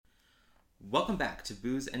Welcome back to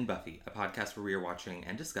Booze and Buffy, a podcast where we are watching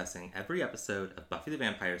and discussing every episode of Buffy the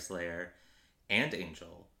Vampire Slayer and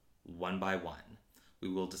Angel, one by one. We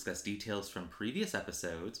will discuss details from previous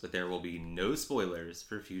episodes, but there will be no spoilers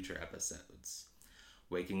for future episodes.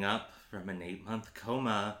 Waking up from an 8-month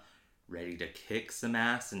coma, ready to kick some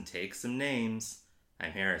ass and take some names,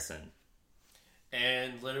 I'm Harrison.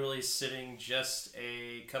 And literally sitting just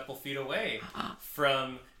a couple feet away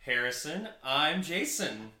from Harrison, I'm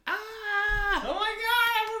Jason. Oh my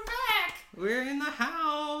god, we're back! We're in the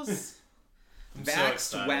house! I'm Vaxxed,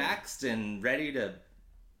 so excited. waxed, and ready to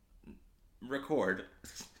record.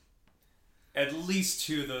 At least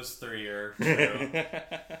 2 of those 3 are true.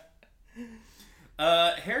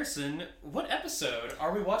 Harrison, what episode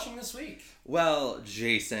are we watching this week? Well,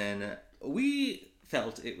 Jason, we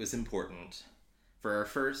felt it was important for our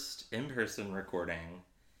first in-person recording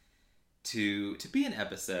to be an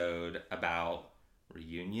episode about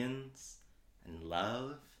reunions and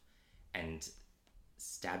love and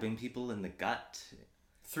stabbing people in the gut.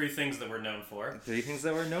 3 things that we're known for. 3 things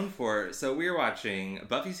that we're known for. So we're watching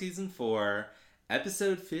Buffy Season 4,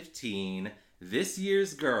 Episode 15, This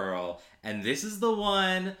Year's Girl, and this is the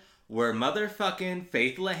one where motherfucking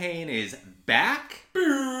Faith Lahane is back.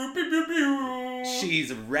 Pew, pew, pew, pew.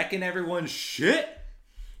 She's wrecking everyone's shit.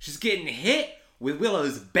 She's getting hit with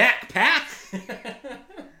Willow's backpack.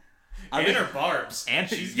 And her barbs. And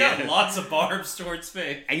she's yeah. got lots of barbs towards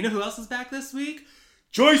Faith. And you know who else is back this week?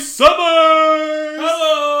 Joyce Summers!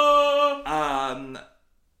 Hello!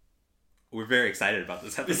 We're very excited about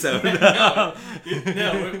this episode. no,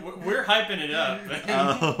 we're hyping it up.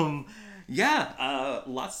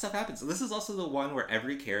 Lots of stuff happens. This is also the one where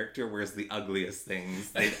every character wears the ugliest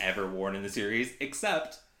things they've ever worn in the series,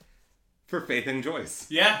 except for Faith and Joyce.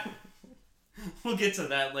 Yeah. We'll get to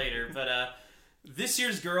that later. But This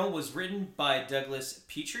Year's Girl was written by Douglas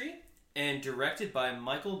Petrie and directed by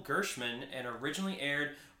Michael Gershman and originally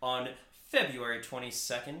aired on February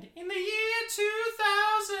 22nd in the year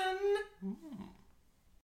 2000.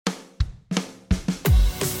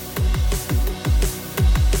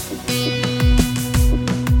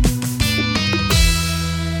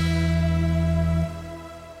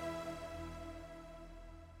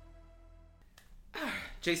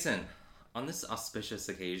 Jason, on this auspicious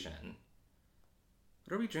occasion,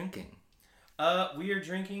 what are we drinking? We are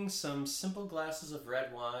drinking some simple glasses of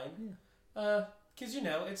red wine. Because,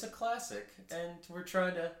 it's a classic. And we're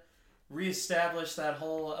trying to reestablish that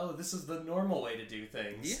whole, this is the normal way to do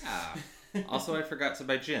things. Yeah. Also, I forgot to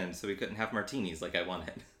buy gin, so we couldn't have martinis like I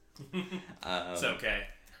wanted. It's okay.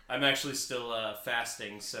 I'm actually still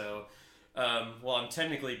fasting, so while I'm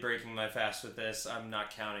technically breaking my fast with this, I'm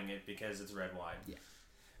not counting it because it's red wine. Yeah.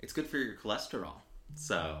 It's good for your cholesterol.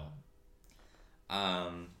 So,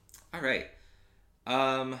 all right.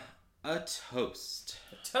 A toast.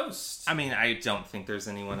 A toast. I mean, I don't think there's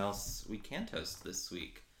anyone else we can toast this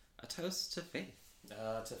week. A toast to Faith.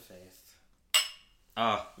 To Faith.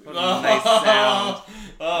 Oh, what a nice sound.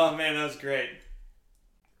 Oh, man, that was great.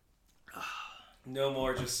 No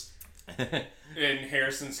more just, in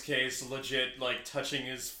Harrison's case, legit, touching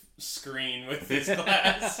his screen with his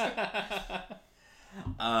glass.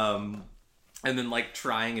 And then,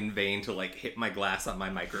 trying in vain to, hit my glass on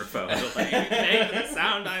my microphone to, make the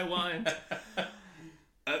sound I want.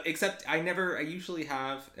 Except I usually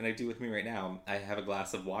have, and I do with me right now, I have a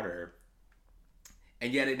glass of water.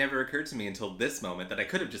 And yet it never occurred to me until this moment that I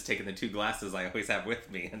could have just taken the 2 glasses I always have with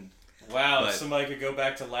me. And wow, if somebody could go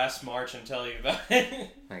back to last March and tell you about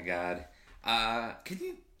it. My God.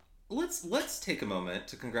 Let's take a moment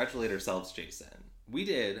to congratulate ourselves, Jason. We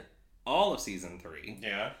did all of Season 3.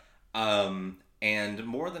 Yeah. And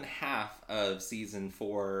more than half of Season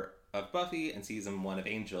 4 of Buffy and Season 1 of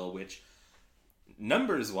Angel, which,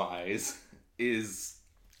 numbers-wise, is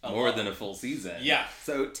more than a full season. Yeah.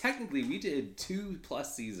 So, technically, we did 2+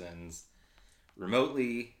 seasons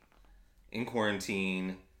remotely, in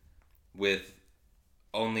quarantine, with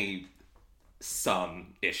only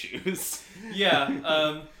some issues.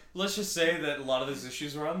 Yeah, let's just say that a lot of those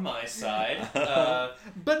issues were on my side.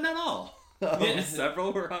 But not all. Yeah.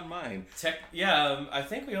 Several were on mine. I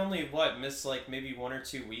think we only, missed maybe 1 or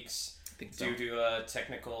 2 weeks due to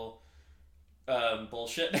technical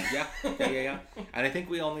bullshit. Yeah. And I think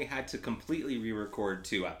we only had to completely re-record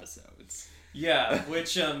 2 episodes. Yeah,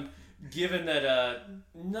 which, given that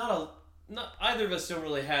not either of us don't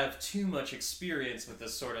really have too much experience with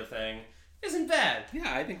this sort of thing, isn't bad.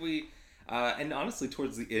 Yeah, I think we... and honestly,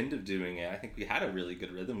 towards the end of doing it, I think we had a really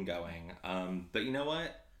good rhythm going. But you know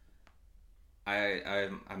what?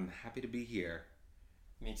 I'm happy to be here.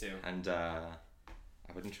 Me too. And I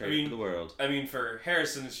wouldn't trade it for the world. I mean, for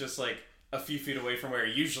Harrison, it's just a few feet away from where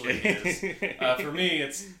it usually is. For me,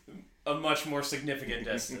 it's a much more significant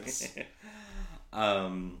distance.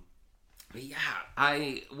 But yeah,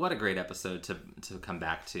 what a great episode to come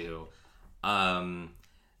back to.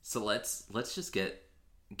 So let's just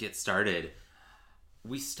get started.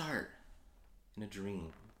 We start in a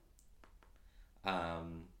dream.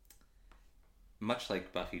 Much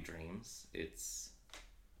like Buffy dreams, it's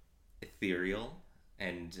ethereal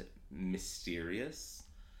and mysterious.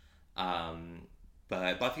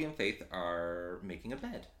 But Buffy and Faith are making a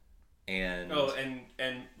bed. And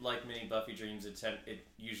like many Buffy dreams, it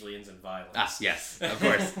usually ends in violence. Yes, of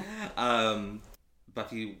course.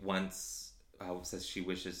 Buffy once says she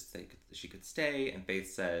wishes she could stay, and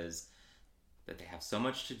Faith says that they have so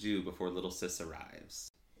much to do before little sis arrives.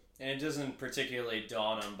 And it doesn't particularly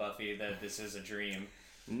dawn on Buffy that this is a dream.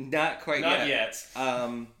 Not quite Not yet.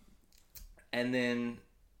 And then,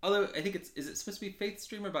 although I think is it supposed to be Faith's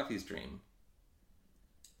dream or Buffy's dream?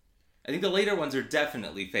 I think the later ones are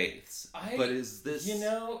definitely Faith's. But is this...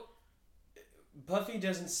 Buffy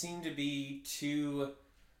doesn't seem to be too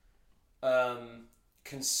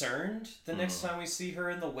concerned the next time we see her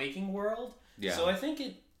in the waking world. Yeah. So I think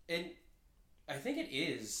it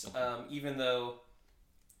is, even though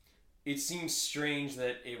it seems strange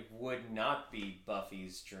that it would not be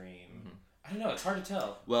Buffy's dream. Mm-hmm. I don't know, it's hard to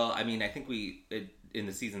tell. Well, I mean, I think in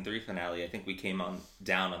the season 3 finale, I think we came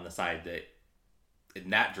down on the side that in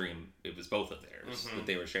that dream, it was both of theirs, that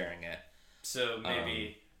they were sharing it. So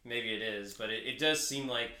maybe it is, but it does seem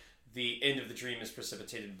like the end of the dream is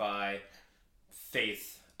precipitated by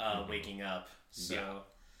Faith waking up. So yeah.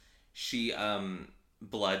 She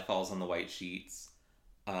blood falls on the white sheets,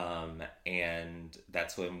 and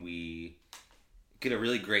that's when we get a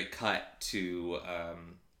really great cut to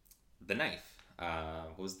the knife.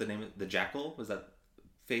 What was the name of the jackal? Was that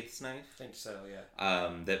Faith's knife? I think so, yeah.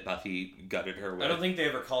 That Buffy gutted her with. I don't think they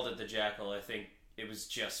ever called it the jackal. I think it was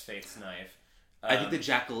just Faith's knife. I think the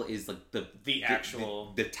jackal is like the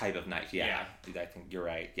actual the type of knife. Yeah, I think you're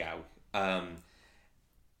right. Yeah.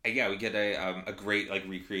 We get a great like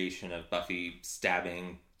recreation of Buffy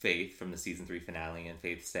stabbing Faith from the season 3 finale, and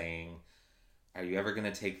Faith saying, "Are you ever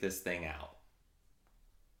going to take this thing out?"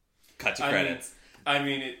 Cut to credits. I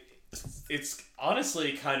mean it's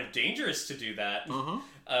honestly kind of dangerous to do that. Mm-hmm.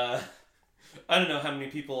 I don't know how many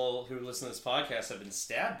people who listen to this podcast have been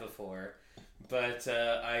stabbed before, but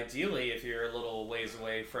ideally, if you're a little ways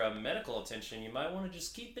away from medical attention, you might want to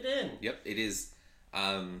just keep it in. Yep, it is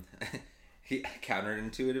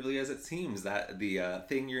counterintuitively as it seems that the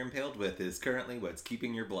thing you're impaled with is currently what's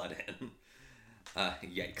keeping your blood in.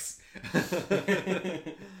 Yikes.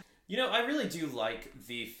 I really do like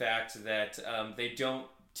the fact that they don't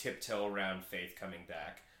tiptoe around Faith coming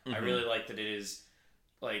back. Mm-hmm. I really like that it is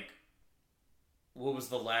like, what was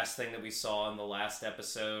the last thing that we saw in the last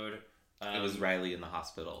episode? It was Riley in the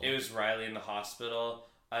hospital.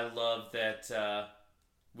 I love that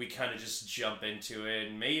we kind of just jump into it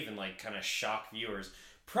and may even like kind of shock viewers.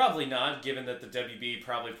 Probably not, given that the WB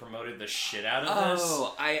probably promoted the shit out of this.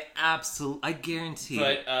 Oh, I guarantee.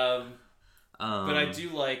 But I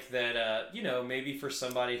do like that, maybe for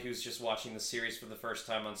somebody who's just watching the series for the first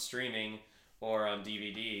time on streaming or on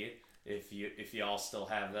DVD, if y'all still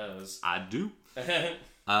have those. I do.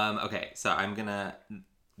 Okay, so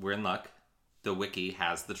we're in luck. The wiki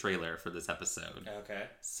has the trailer for this episode. Okay.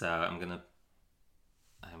 So I'm gonna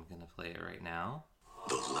play it right now.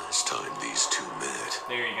 The last time these two met,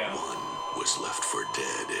 there you go. One was left for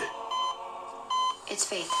dead. It's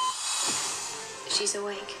Faith. She's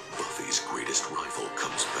awake. Buffy's greatest rival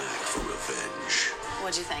comes back for revenge.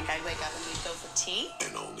 What'd you think? I'd wake up and we'd go for tea?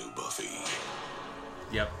 An all-new Buffy.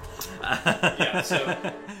 Yep. Yeah, so...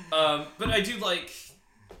 but I do like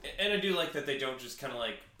that they don't just kind of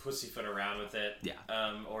like pussyfoot around with it. Yeah.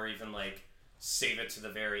 Or even like save it to the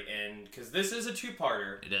very end. Because this is a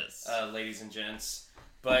two-parter. It is. Ladies and gents.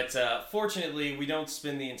 But fortunately, we don't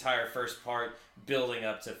spend the entire first part building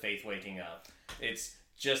up to Faith waking up. It's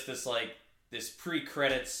just this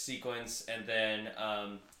pre-credits sequence and then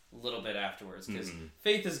a little bit afterwards. Because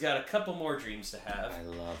Faith has got a couple more dreams to have. I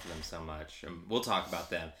love them so much. We'll talk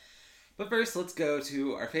about them. But first, let's go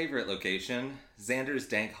to our favorite location, Xander's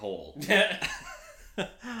dank hole. Don't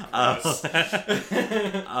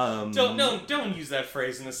use that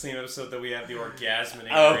phrase in the same episode that we have the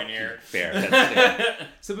orgasminator in here. Fair. That's fair.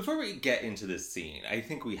 So before we get into this scene, I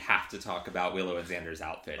think we have to talk about Willow and Xander's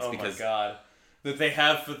outfits. Oh my god. That they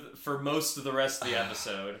have for most of the rest of the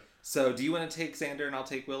episode. So do you want to take Xander and I'll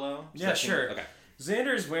take Willow? Yeah, sure. Okay.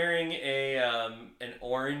 Xander's wearing an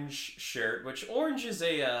orange shirt, which orange is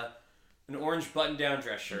an orange button-down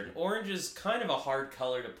dress shirt. Orange is kind of a hard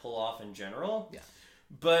color to pull off in general. Yeah.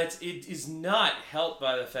 But it is not helped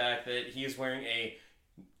by the fact that he is wearing a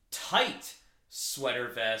tight sweater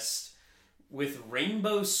vest with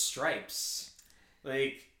rainbow stripes.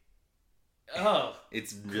 Like, oh,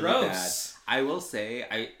 it's really gross. bad. I will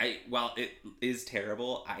say, I while it is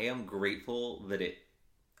terrible, I am grateful that it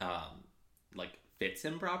like fits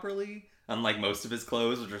him properly. Unlike most of his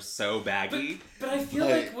clothes, which are so baggy. But I feel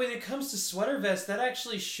like when it comes to sweater vests, that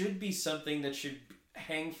actually should be something that should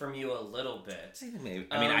hang from you a little bit. Maybe.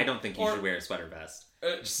 I mean, I don't think you should wear a sweater vest.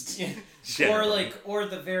 Or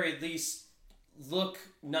the very least, look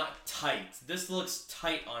not tight. This looks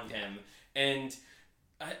tight on him, and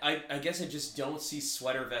I guess I just don't see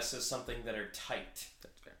sweater vests as something that are tight.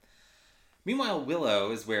 That's fair. Meanwhile,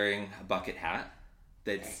 Willow is wearing a bucket hat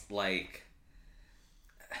that's like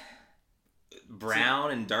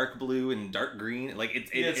brown and dark blue and dark green. Like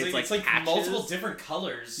it's like patches. Multiple different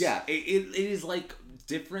colors. Yeah, it is like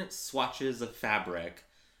different swatches of fabric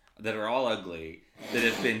that are all ugly that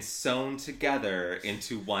have been sewn together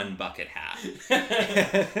into one bucket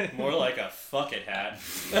hat. More like a fuck it hat.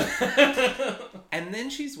 And then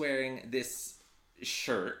she's wearing this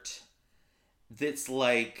shirt that's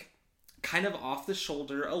like kind of off the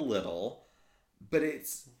shoulder a little, but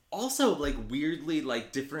it's also like weirdly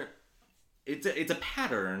like different. It's a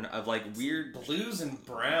pattern of like weird blues and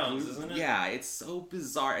browns, isn't it? Yeah, it's so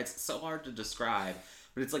bizarre. It's so hard to describe,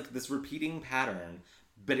 but it's like this repeating pattern.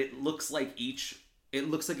 But it looks like it's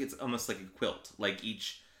almost like a quilt. Like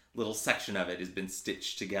each little section of it has been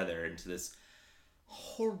stitched together into this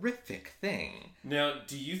horrific thing. Now,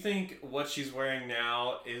 do you think what she's wearing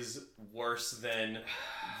now is worse than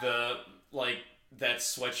the that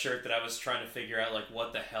sweatshirt that I was trying to figure out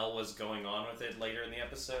what the hell was going on with it later in the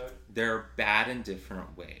episode? They're bad in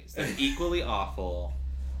different ways. They're equally awful,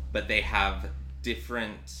 but they have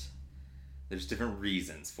there's different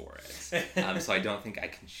reasons for it. So I don't think I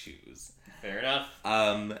can choose. Fair enough.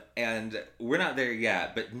 And we're not there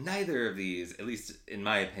yet, but neither of these, at least in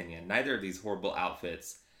my opinion, neither of these horrible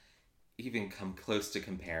outfits even come close to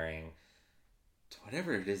comparing to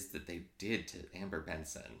whatever it is that they did to Amber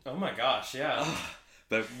Benson. Oh my gosh, yeah.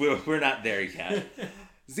 But we're not there yet.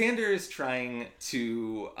 Xander is trying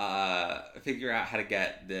to figure out how to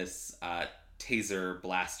get this taser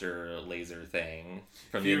blaster laser thing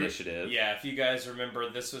from the initiative. Yeah, if you guys remember,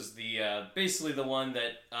 this was the basically the one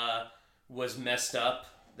that was messed up,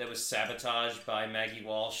 that was sabotaged by Maggie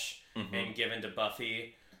Walsh and given to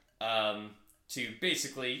Buffy to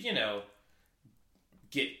basically,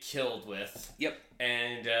 get killed with. Yep.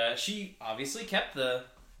 And she obviously kept the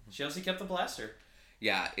blaster.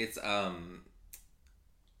 Yeah, it's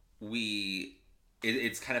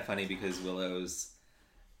it's kind of funny because Willow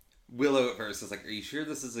at first is like, "Are you sure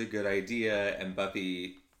this is a good idea?" And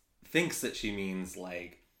Buffy thinks that she means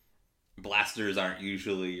blasters aren't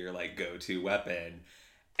usually your go-to weapon,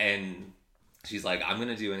 and she's like, "I'm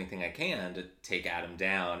gonna do anything I can to take Adam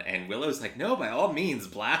down." And Willow's like, "No, by all means,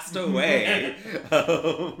 blast away."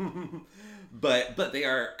 But they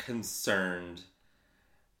are concerned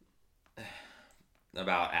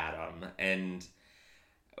about Adam, and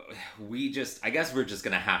I guess we're just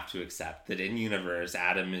gonna have to accept that in universe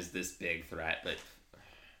Adam is this big threat, but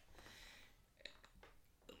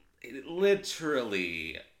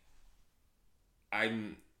literally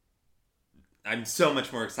I'm so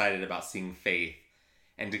much more excited about seeing Faith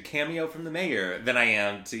and a cameo from the mayor than I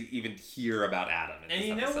am to even hear about Adam in and this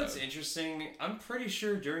you know episode. what's interesting? I'm pretty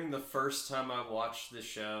sure during the first time I watched the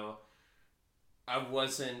show, I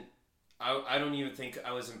don't even think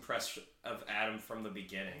I was impressed of Adam from the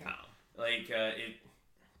beginning. No.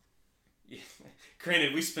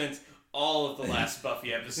 Granted, we spent all of the last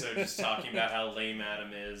Buffy episode just talking about how lame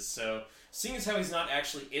Adam is, so seeing as how he's not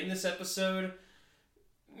actually in this episode,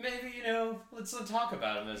 maybe, let's not talk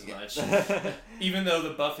about him as much. Even though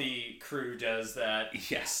the Buffy crew does that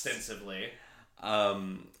extensively.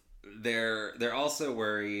 They're also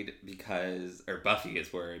worried Buffy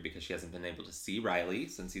is worried because she hasn't been able to see Riley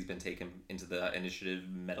since he's been taken into the Initiative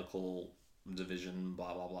Medical Division,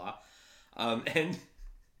 blah, blah, blah. And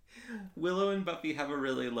Willow and Buffy have a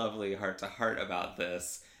really lovely heart-to-heart about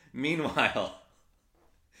this. Meanwhile,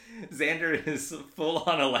 Xander is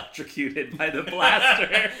full-on electrocuted by the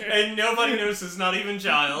blaster. And nobody notices, not even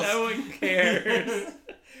Giles. No one cares.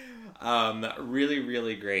 Really,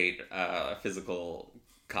 really great physical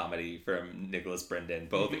comedy from Nicholas Brendan,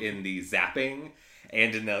 both in the zapping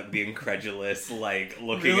and in the incredulous,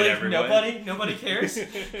 looking at everyone. Nobody cares.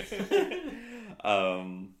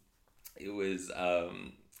 It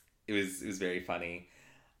was very funny.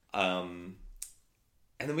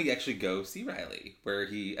 And then we actually go see Riley, where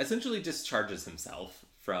he essentially discharges himself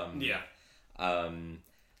from... Yeah.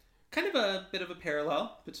 Kind of a bit of a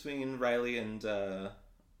parallel between Riley and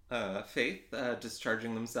Faith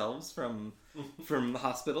discharging themselves from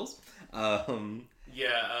hospitals.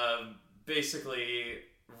 Basically,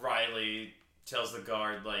 Riley tells the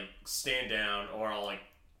guard, like, stand down or I'll, like,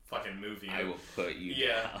 fucking move you. I will put you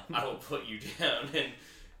down. I will put you down.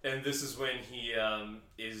 And this is when he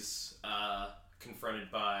is confronted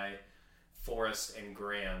by Forrest and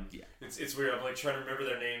Graham. Yeah. It's weird. I'm, like, trying to remember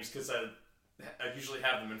their names because I usually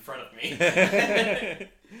have them in front of me.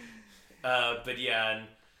 But yeah,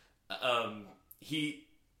 and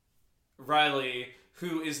Riley,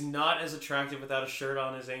 who is not as attractive without a shirt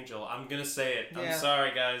on as Angel. I'm gonna say it. Yeah. I'm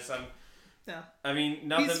sorry, guys.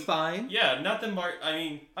 He's fine. Yeah, not that Mark. I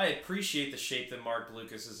mean, I appreciate the shape that Mark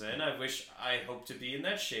Lucas is in. I hope to be in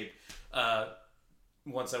that shape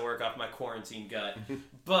once I work off my quarantine gut.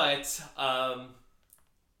 But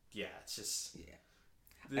yeah, it's just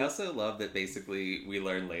I also love that basically we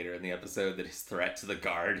learn later in the episode that his threat to the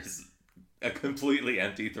guard is a completely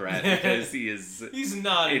empty threat because he's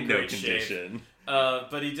not in no great condition. Shape.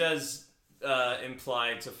 But he does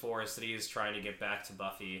imply to Forrest that he is trying to get back to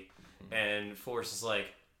Buffy, and Forrest is like,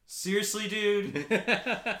 "Seriously, dude."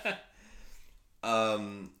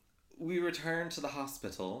 We return to the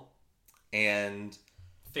hospital, and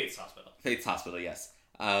Faith's hospital. Faith's hospital, yes.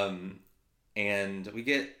 And we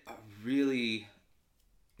get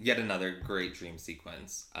yet another great dream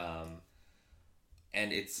sequence.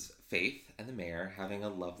 And it's Faith and the mayor having a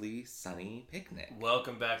lovely, sunny picnic.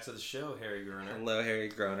 Welcome back to the show, Harry Groener. Hello, Harry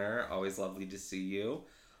Groener. Always lovely to see you.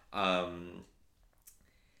 And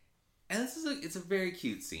it's a very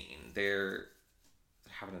cute scene. They're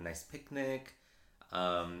having a nice picnic.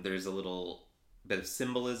 There's a little bit of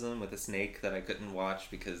symbolism with a snake that I couldn't watch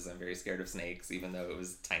because I'm very scared of snakes, even though it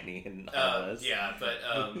was tiny and harmless.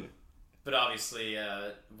 But obviously,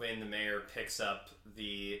 when the mayor picks up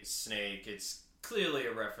the snake, it's clearly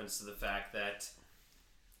a reference to the fact that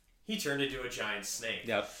he turned into a giant snake.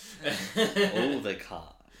 Yep. Oh, the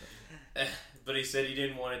con. But he said he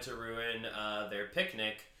didn't want it to ruin their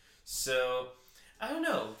picnic. So, I don't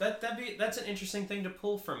know. That's an interesting thing to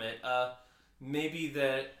pull from it. Maybe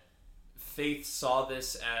that Faith saw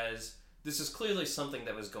this as, this is clearly something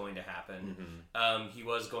that was going to happen. Mm-hmm. He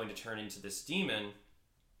was going to turn into this demon.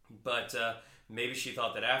 But maybe she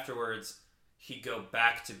thought that afterwards he'd go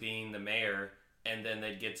back to being the mayor, and then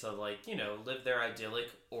they'd get to, like, live their idyllic,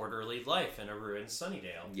 orderly life in a ruined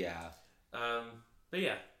Sunnydale. Yeah. But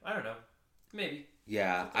yeah, I don't know. Maybe.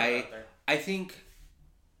 Yeah, I think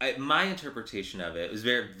my interpretation of it was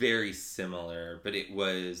very, very similar, but it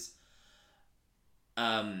was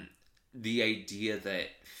the idea that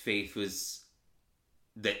Faith was,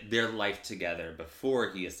 that their life together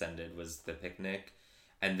before he ascended was the picnic,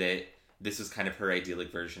 and that this was kind of her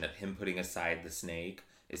idyllic version of him putting aside the snake,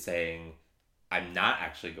 is saying, I'm not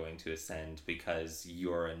actually going to ascend because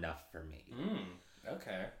you're enough for me.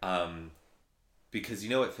 Okay. Because you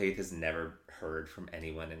know what Faith has never heard from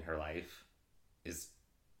anyone in her life is,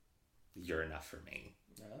 you're enough for me.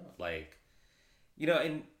 Oh. Like,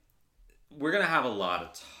 and we're going to have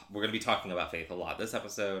we're going to be talking about Faith a lot this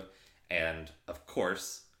episode, and of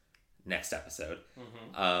course, next episode.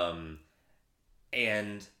 Mm-hmm.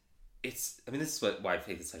 And this is why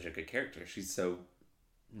Faith is such a good character. She's so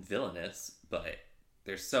villainous, but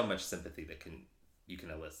there's so much sympathy that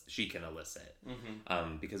she can elicit.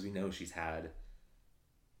 Mm-hmm. Because we know she's had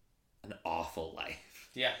an awful life.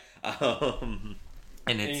 Yeah.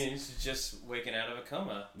 And she's just waking out of a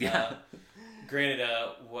coma. Yeah. Granted,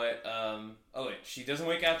 she doesn't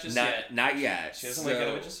wake out just yet. Not yet. She doesn't wake out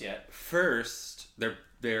of it just yet. First,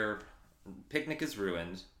 their picnic is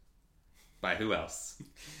ruined. By who else?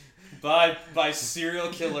 By serial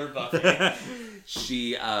killer Buffy.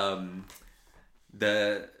 She,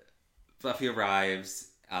 Buffy arrives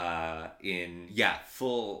in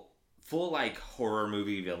full like horror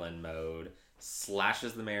movie villain mode,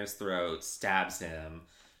 slashes the mayor's throat, stabs him.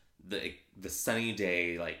 The sunny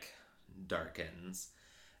day like darkens,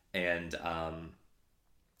 and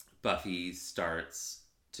Buffy starts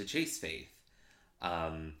to chase Faith.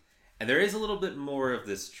 And there is a little bit more of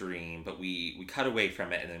this dream, but we cut away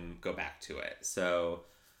from it and then go back to it. So,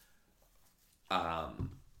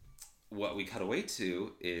 what we cut away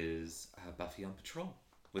to is Buffy on patrol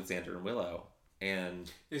with Xander and Willow. And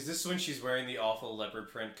is this when she's wearing the awful leopard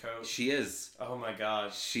print coat? She is. Oh my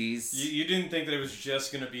god. She's... You didn't think that it was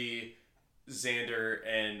just going to be Xander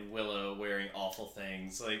and Willow wearing awful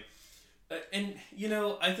things. Like, and,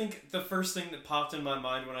 I think the first thing that popped in my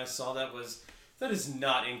mind when I saw that was That is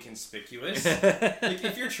not inconspicuous. Like,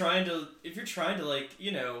 if you're trying to like,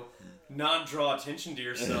 you know, not draw attention to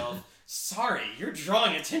yourself, sorry, you're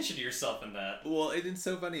drawing attention to yourself in that. Well, it's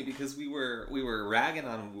so funny because we were ragging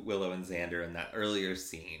on Willow and Xander in that earlier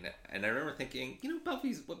scene, and I remember thinking, you know,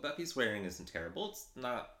 what Buffy's wearing isn't terrible.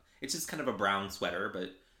 It's just kind of a brown sweater, but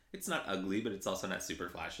it's not ugly, but it's also not super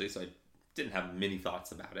flashy, so I didn't have many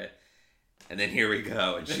thoughts about it. And then here we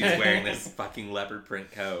go, and she's wearing this fucking leopard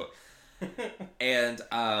print coat. And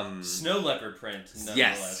snow leopard print,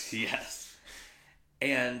 nonetheless. Yes.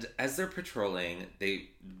 And as they're patrolling,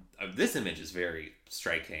 this image is very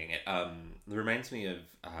striking. It reminds me of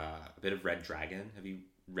a bit of Red Dragon. Have you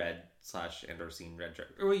read / or seen Red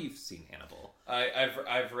Dragon? Or well, you've seen Hannibal.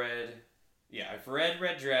 I've read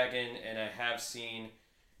Red Dragon, and I have seen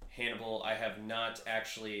Hannibal. I have not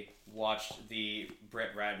actually watched the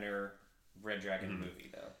Brett Ratner Red Dragon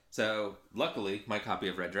movie, though. So, luckily, my copy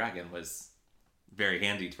of Red Dragon was very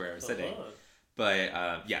handy to where I was sitting. But,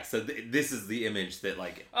 so this is the image that,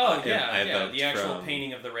 like... the actual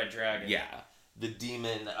painting of the Red Dragon. Yeah. The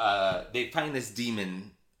demon, they find this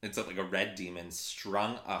demon, it's like a red demon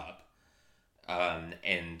strung up,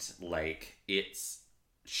 and, like, its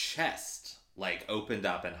chest, like, opened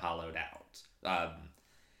up and hollowed out.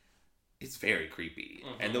 It's very creepy.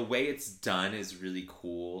 Mm-hmm. And the way it's done is really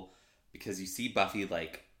cool, because you see Buffy,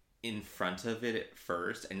 like, in front of it at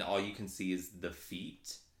first, and all you can see is the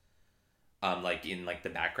feet. Like in like the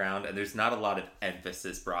background, and there's not a lot of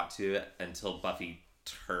emphasis brought to it until Buffy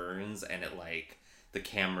turns and it like the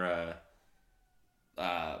camera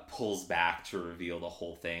pulls back to reveal the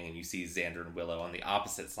whole thing, and you see Xander and Willow on the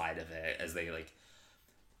opposite side of it as they like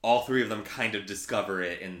all three of them kind of discover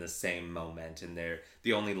it in the same moment, and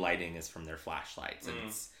the only lighting is from their flashlights, and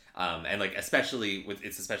it's and like it's especially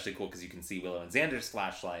cool because you can see Willow and Xander's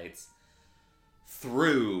flashlights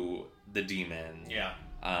through the demon. Yeah.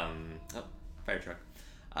 Fire truck.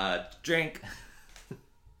 Drink.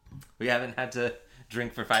 We haven't had to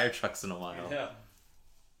drink for fire trucks in a while. Yeah.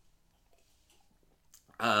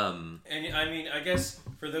 And I mean, I guess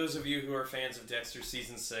for those of you who are fans of Dexter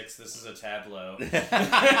season 6, this is a tableau.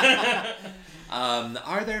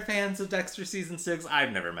 Are there fans of Dexter season 6?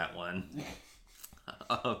 I've never met one.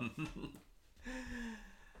 But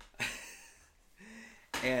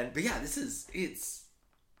yeah,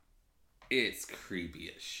 it's creepy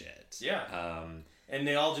as shit. Yeah. And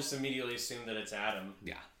they all just immediately assume that it's Adam.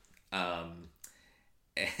 Yeah.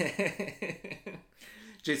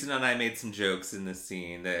 Jason and I made some jokes in this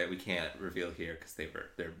scene that we can't reveal here because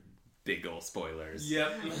they're big old spoilers.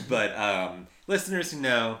 Yep. But listeners who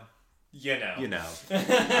know, you know. You know.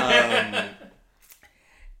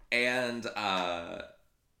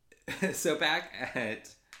 So back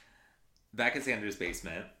at Xander's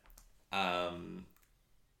basement,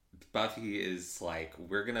 Buffy is like,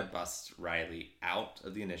 we're gonna bust Riley out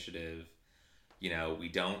of the initiative. You know,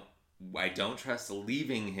 I don't trust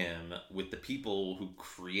leaving him with the people who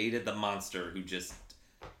created the monster who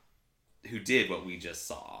did what we just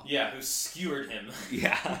saw. Yeah, who skewered him.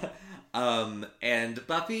 Yeah. And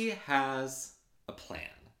Buffy has a plan.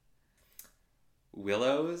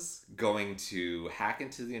 Willow's going to hack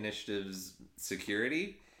into the initiative's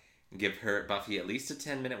security and give Buffy at least a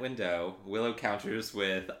 10-minute window. Willow counters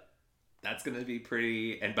with, that's going to be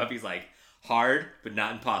pretty... And Buffy's like, hard, but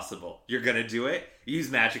not impossible. You're going to do it?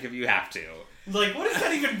 Use magic if you have to. Like, what does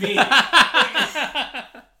that even mean?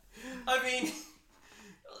 I mean...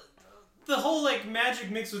 The whole, like,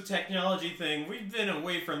 magic mixed with technology thing, we've been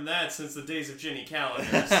away from that since the days of Jenny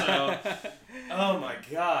Calendar, so... Oh my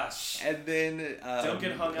gosh. And then... Don't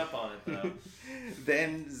get hung up on it, though.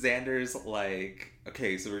 Then Xander's like,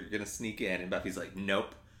 okay, so we're gonna sneak in, and Buffy's like,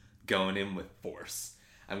 nope, going in with force.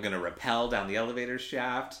 I'm gonna rappel down the elevator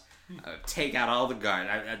shaft, take out all the guards.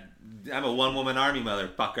 I'm a one-woman army,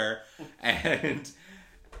 motherfucker. And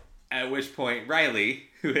at which point, Riley,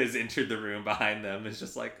 who has entered the room behind them, is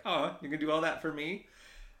just like, oh, you're gonna do all that for me?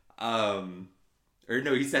 Or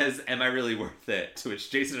no, he says, am I really worth it? To which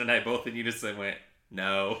Jason and I both in unison went,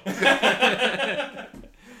 no.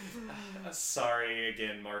 Sorry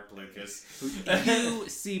again, Mark Lucas. You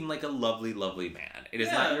seem like a lovely, lovely man. It is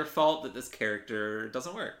not your fault that this character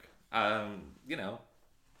doesn't work. You know,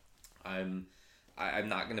 I'm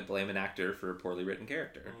not going to blame an actor for a poorly written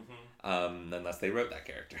character, unless they wrote that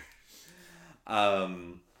character.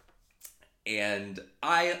 And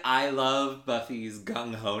I love Buffy's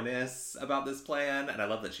gung-ho-ness about this plan, and I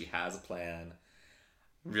love that she has a plan.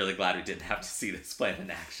 I'm really glad we didn't have to see this plan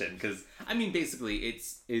in action, because, I mean, basically,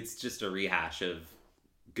 it's just a rehash of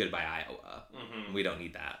Goodbye, Iowa. Mm-hmm. We don't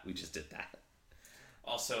need that. We just did that.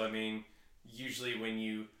 Also, I mean, usually when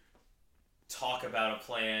you talk about a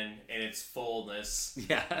plan in its fullness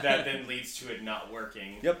Yeah. that then leads to it not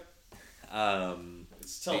working. Yep.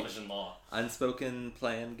 It's television law. Unspoken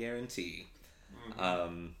plan guarantee. I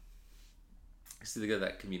used to think of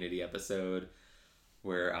that Community episode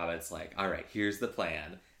where Abed's like, all right, here's the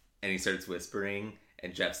plan. And he starts whispering,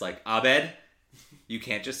 and Jeff's like, Abed, you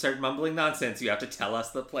can't just start mumbling nonsense. You have to tell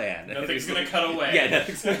us the plan. Nothing's going to cut away. Yeah,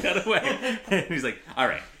 nothing's going to cut away. And he's like, all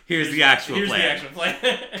right, here's the actual plan. Here's the actual plan.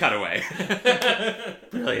 Cut away.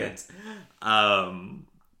 Brilliant.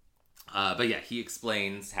 But yeah, he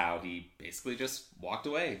explains how he basically just walked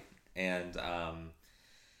away. And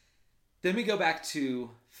then we go back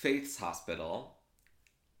to Faith's hospital,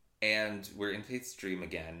 and we're in Faith's dream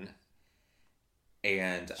again.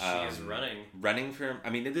 And she is running from.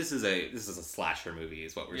 I mean, this is a slasher movie,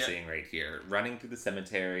 is what we're seeing right here. Running through the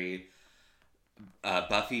cemetery.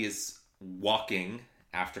 Buffy is walking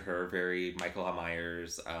after her, very Michael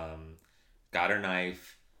Myers. Got her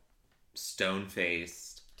knife, stone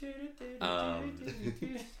faced.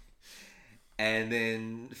 And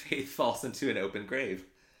then Faith falls into an open grave.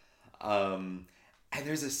 And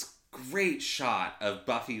there's this great shot of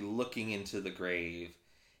Buffy looking into the grave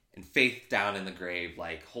and Faith down in the grave,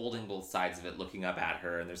 like holding both sides of it, looking up at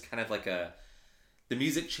her. And there's kind of like the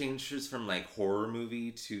music changes from like horror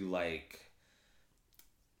movie to like,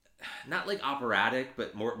 not like operatic,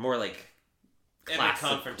 but more like classical.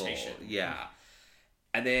 Confrontation. Yeah.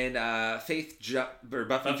 And then Buffy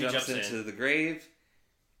jumps into the grave,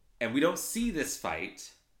 and we don't see this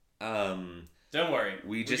fight. Don't worry,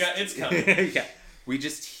 it's coming. Yeah, we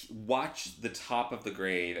just watch the top of the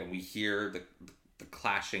grave, and we hear the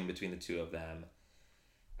clashing between the two of them,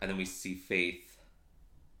 and then we see Faith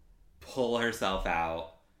pull herself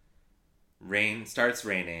out. Rain starts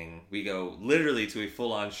raining. We go literally to a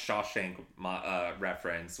full-on Shawshank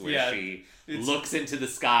reference where she looks into the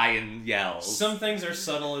sky and yells. Some things are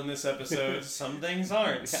subtle in this episode. Some things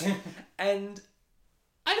aren't. Yeah. And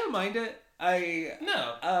I don't mind it.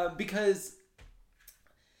 Because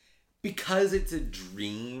it's a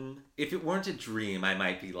dream. If it weren't a dream, I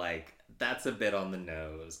might be like, that's a bit on the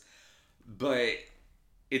nose. But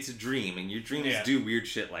it's a dream, and your dreams do weird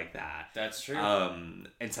shit like that. That's true. And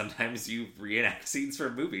sometimes you reenact scenes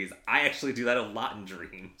from movies. I actually do that a lot in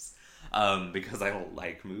dreams. Because I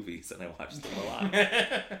like movies and I watch them a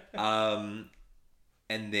lot.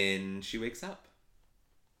 And then she wakes up.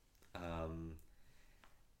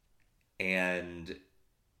 And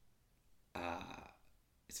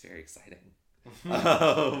it's very exciting.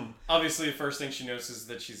 Obviously, the first thing she notices is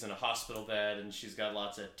that she's in a hospital bed and she's got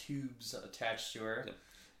lots of tubes attached to her. Yep.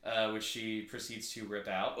 Which she proceeds to rip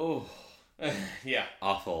out. Oh. Yeah.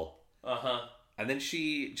 Awful. Uh-huh. And then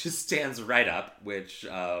she just stands right up, which,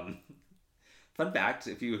 fun fact,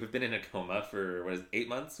 if you have been in a coma for, 8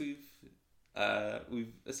 months we've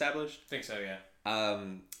established? I think so, yeah.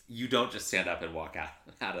 You don't just stand up and walk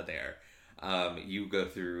out of there. You go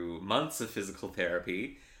through months of physical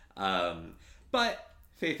therapy. But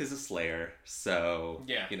Faith is a slayer, so,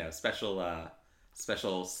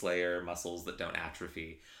 special slayer muscles that don't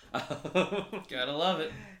atrophy. Gotta love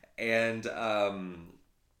it. And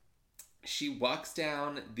she walks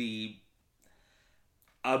down the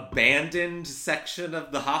abandoned section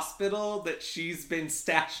of the hospital that she's been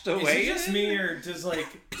stashed away. Is it just me, or does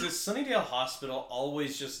Sunnydale Hospital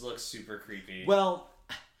always just look super creepy? Well,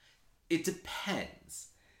 it depends.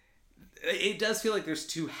 It does feel like there's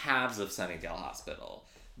two halves of Sunnydale Hospital.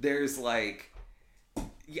 There's the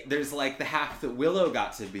half that Willow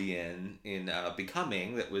got to be in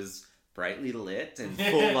Becoming, that was brightly lit and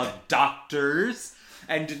full of doctors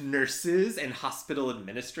and nurses and hospital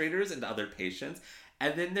administrators and other patients.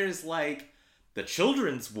 And then there's like the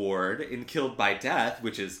children's ward in Killed by Death,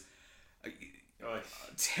 which is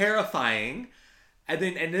terrifying. And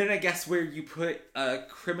then I guess where you put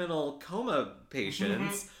criminal coma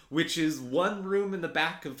patients, which is one room in the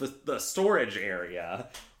back of the storage area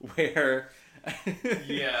where.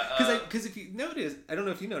 Because if you notice, I don't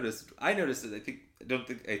know if you noticed, I noticed it.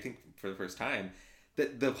 I think for the first time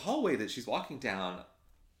that the hallway that she's walking down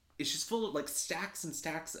is just full of like stacks and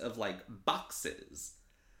stacks of like boxes.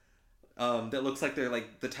 That looks like they're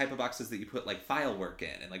like the type of boxes that you put like file work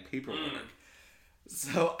in and like paperwork.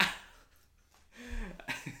 So.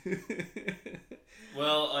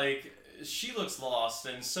 Well, like, she looks lost,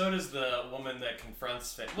 and so does the woman that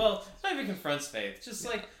confronts Faith. Well, not even confronts Faith, just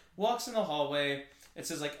like walks in the hallway and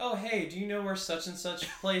says like, "Oh, hey, do you know where such and such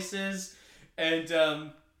place is?" And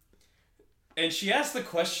she asks the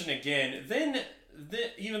question again. Then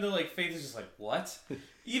even though like Faith is just like, "What?"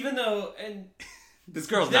 Even though this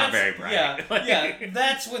girl's not very bright. Yeah, yeah.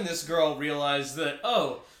 That's when this girl realized that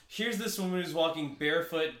here's this woman who's walking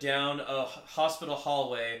barefoot down a hospital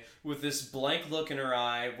hallway with this blank look in her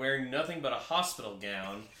eye, wearing nothing but a hospital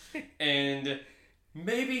gown, and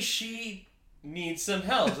maybe she needs some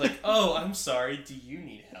help. It's like, oh, I'm sorry, do you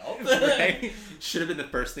need help? Right? Should have been the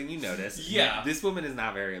first thing you noticed. Yeah. This woman is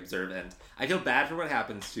not very observant. I feel bad for what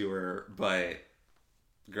happens to her, but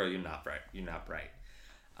girl, you're not bright. You're not bright.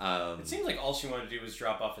 It seems like all she wanted to do was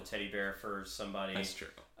drop off a teddy bear for somebody. That's true.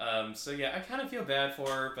 So yeah, I kind of feel bad for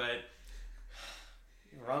her, but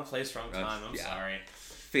wrong place, wrong time. I'm Yeah. sorry.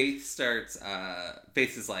 Faith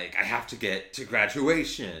is like, I have to get to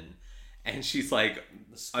graduation. And she's like,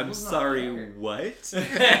 I'm school's not sorry, there." what?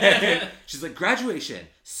 And she's like, graduation,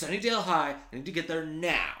 Sunnydale High, I need to get there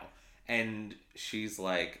now. And she's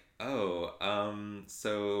like, oh,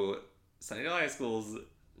 so Sunnydale High School's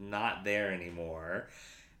not there anymore.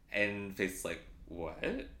 And Faith's like,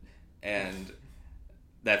 what? And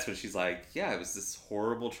that's when she's like, yeah, it was this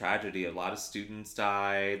horrible tragedy. A lot of students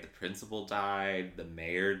died. The principal died. The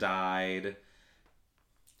mayor died.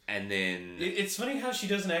 And then... It's funny how she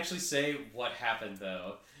doesn't actually say what happened,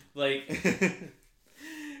 though. Like,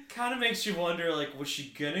 kind of makes you wonder, like, was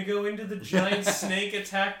she gonna go into the giant snake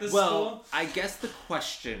attack the school? I guess the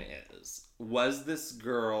question is, was this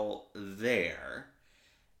girl there?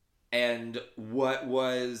 And what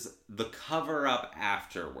was the cover-up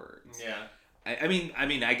afterwards? Yeah. I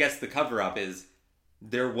mean, I guess the cover-up is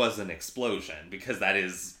there was an explosion, because that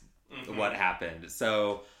is what happened.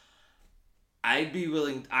 So I'd be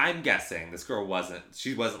willing... I'm guessing this girl wasn't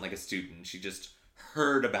like a student. She just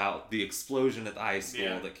heard about the explosion at the high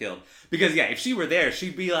school that killed. Because, yeah, if she were there,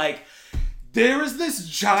 she'd be like, there was this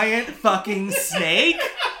giant fucking snake,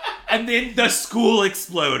 and then the school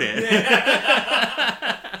exploded.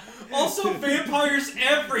 Also, vampires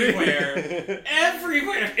everywhere.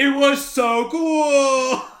 Everywhere. It was so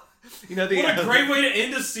cool. You know, What a great way to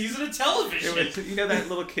end a season of television. It was, you know that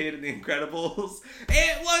little kid in The Incredibles?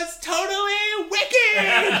 It was totally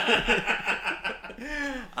wicked!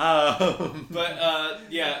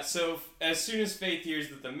 Yeah, so as soon as Faith hears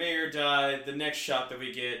that the mayor died, the next shot that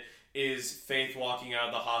we get is Faith walking out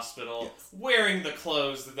of the hospital wearing the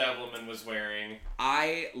clothes that woman was wearing.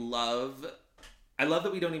 I love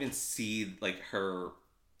that we don't even see, like, her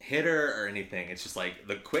hit her or anything. It's just, like,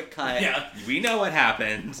 the quick cut. Yeah. We know what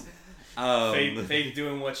happened. Faith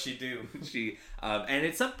doing what she do. And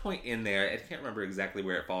at some point in there, I can't remember exactly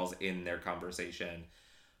where it falls in their conversation,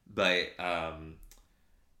 but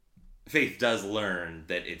Faith does learn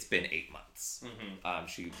that it's been 8 months. Mm-hmm.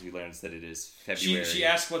 She learns that it is February. She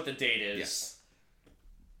asks what the date is.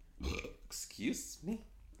 Yes. Excuse me.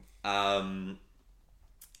 And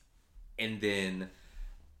then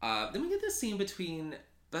we get this scene between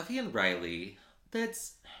Buffy and Riley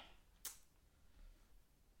that's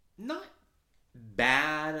not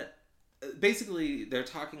bad. Basically, they're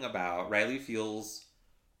talking about Riley feels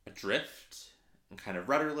adrift and kind of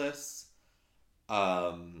rudderless.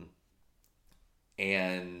 And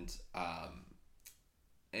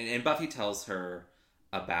Buffy tells her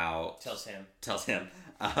about... Tells him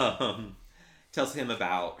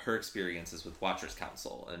about her experiences with Watchers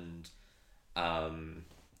Council, and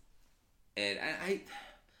I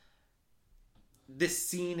this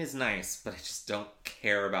scene is nice, but I just don't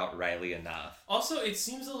care about Riley enough. Also, it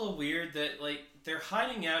seems a little weird that, like, they're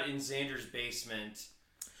hiding out in Xander's basement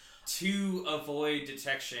to avoid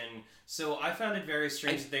detection, so I found it very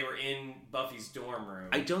strange that they were in Buffy's dorm room.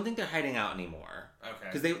 I don't think they're hiding out anymore. Okay.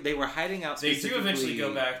 Because they were hiding out They specifically... do eventually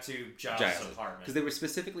go back to Giles' apartment. Because they were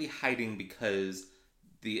specifically hiding because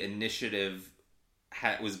the initiative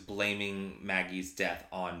was blaming Maggie's death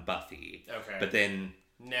on Buffy. Okay. But then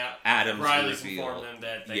now Adams Riley's revealed, informed them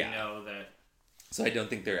that they know that... So I don't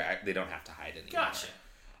think they don't have to hide anymore. Gotcha.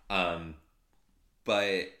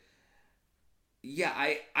 But...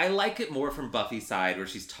 yeah, I like it more from Buffy's side, where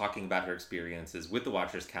she's talking about her experiences with the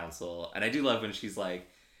Watchers Council. And I do love when she's like,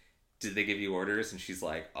 did they give you orders? And she's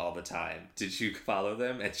like, all the time. Did you follow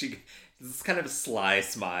them? And she, this kind of sly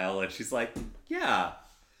smile, and she's like, yeah.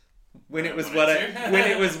 When it was what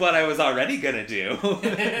I was already gonna do.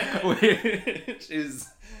 Which is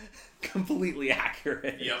completely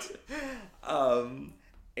accurate. Yep.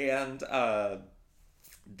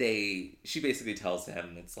 She basically tells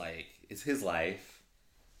him it's his life.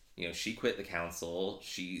 You know, she quit the council.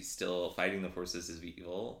 She's still fighting the forces of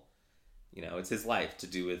evil. You know, it's his life to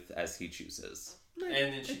do with as he chooses. And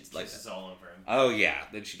then she kisses all over him. Oh yeah.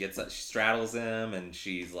 Then she straddles him, and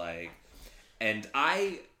she's like, and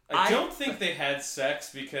I don't think they had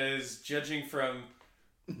sex, because judging from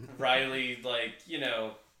Riley, like, you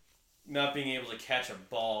know, not being able to catch a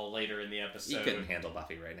ball later in the episode. You couldn't handle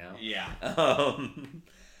Buffy right now. Yeah.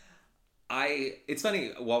 It's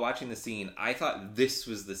funny, while watching the scene, I thought this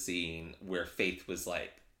was the scene where Faith was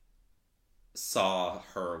like, saw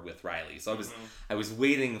her with Riley. So I was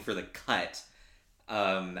waiting for the cut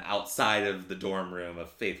outside of the dorm room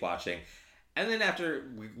of Faith watching. And then after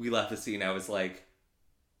we left the scene, I was like,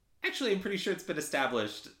 actually, I'm pretty sure it's been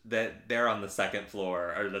established that they're on the second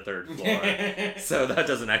floor or the third floor. So that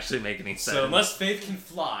doesn't actually make any sense. So unless Faith can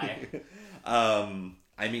fly.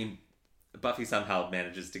 I mean, Buffy somehow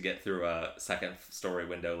manages to get through a second story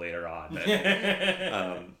window later on. But,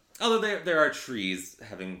 although there are trees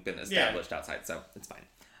having been established outside, so it's fine.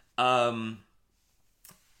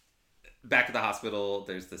 Back at the hospital,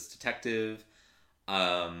 there's this detective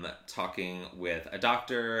talking with a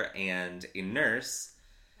doctor and a nurse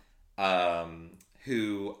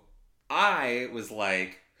who I was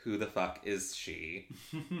like, who the fuck is she?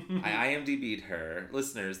 I IMDb'd her.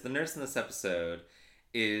 Listeners, the nurse in this episode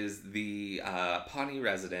is the Pawnee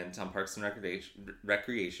resident on Parks and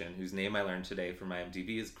Recreation, whose name I learned today from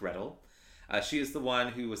IMDb is Gretel. She is the one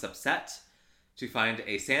who was upset to find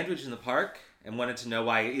a sandwich in the park and wanted to know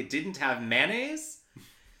why it didn't have mayonnaise.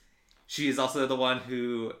 She is also the one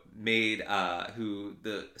who made, saw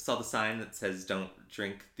the sign that says don't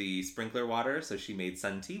drink the sprinkler water, so she made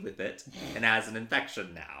sun tea with it and has an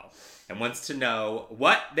infection now and wants to know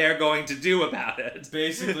what they're going to do about it.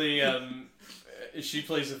 Basically, she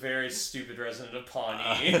plays a very stupid resident of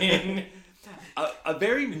Pawnee. A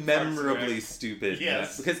very memorably stupid,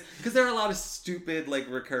 yes, because there are a lot of stupid like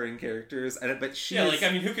recurring characters, but she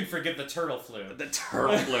who can forget the turtle flu? The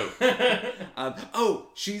turtle flu.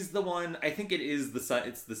 She's the one. I think it is the sun.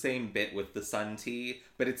 It's the same bit with the sun tea,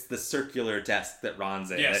 but it's the circular desk that Ron's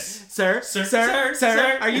in. Yes, sir,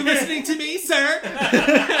 are you listening to me, sir?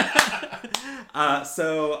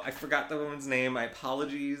 So I forgot the woman's name. My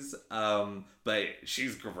apologies. But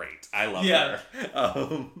she's great. I love her.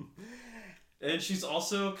 And she's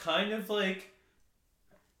also kind of like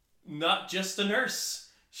not just a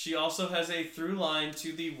nurse. She also has a through line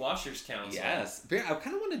to the Washers Council. Yes. I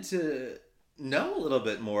kind of wanted to know a little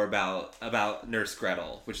bit more about Nurse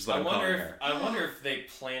Gretel, which is what I'm calling her. I wonder if they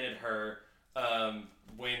planted her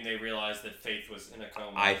when they realized that Faith was in a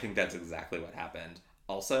coma. I think that's exactly what happened.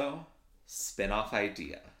 Also, spin-off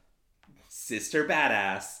idea. Sister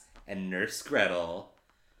Badass and Nurse Gretel.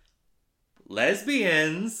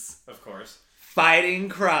 Lesbians. Of course. Fighting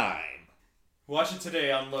crime. Watch it today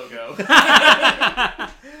on Logo.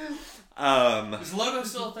 Is Logo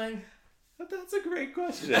still a thing? That's a great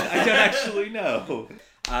question. I don't actually know.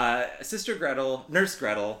 Sister Gretel, Nurse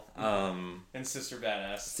Gretel, and Sister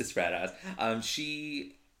Badass.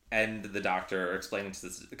 She and the doctor are explaining to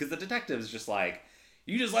this because the detective is just like,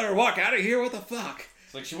 you just let her walk out of here. What the fuck?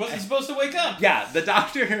 It's like she wasn't supposed to wake up. Yeah, the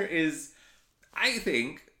doctor is, I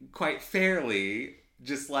think, quite fairly.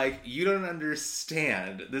 Just like, you don't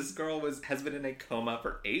understand. This girl has been in a coma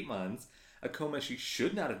for 8 months. A coma she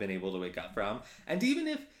should not have been able to wake up from. And even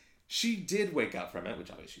if she did wake up from it, which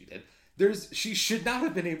obviously she did, she should not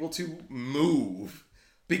have been able to move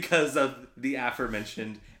because of the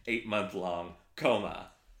aforementioned 8-month-long coma.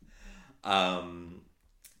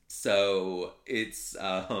 So it's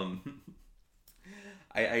I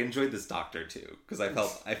enjoyed this doctor too because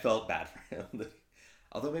I felt bad for him.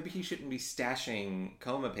 Although maybe he shouldn't be stashing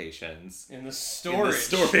coma patients in the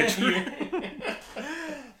storage room.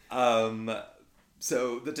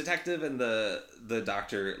 So the detective and the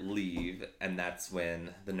doctor leave, and that's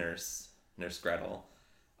when the Nurse Gretel,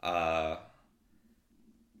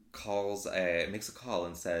 makes a call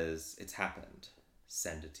and says, "It's happened.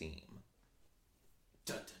 Send a team."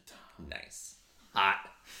 Dun, dun, dun. Nice, hot.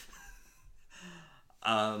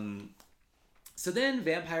 So then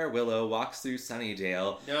Vampire Willow walks through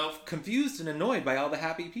Sunnydale, confused and annoyed by all the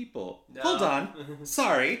happy people. No. Hold on.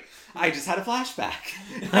 Sorry. I just had a flashback.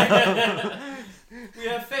 We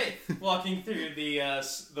have Faith walking through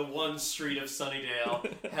the one street of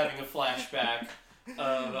Sunnydale, having a flashback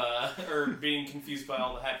of or being confused by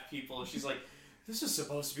all the happy people. She's like, this is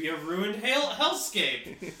supposed to be a ruined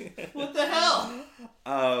hellscape. What the hell?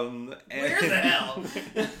 Where the hell?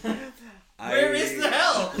 Where is the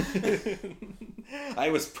hell? I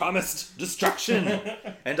was promised destruction,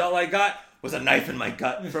 and all I got was a knife in my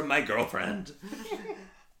gut from my girlfriend.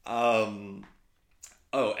 Oh,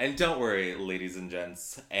 and don't worry, ladies and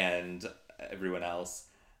gents, and everyone else.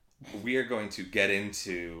 We are going to get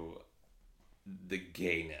into the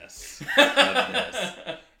gayness of this.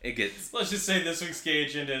 It gets... Let's just say this week's gay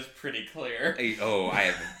agenda is pretty clear. I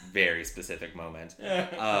have a very specific moment.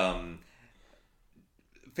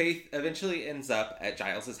 Faith eventually ends up at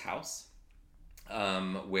Giles's house,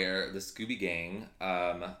 where the Scooby Gang,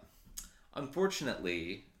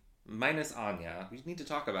 unfortunately, minus Anya. We need to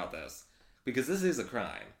talk about this. Because this is a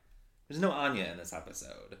crime. There's no Anya in this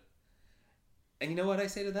episode. And you know what I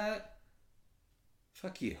say to that?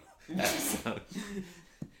 Fuck you. Episode.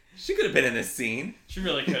 She could have been in this scene. She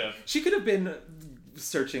really could have. She could have been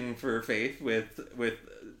searching for Faith with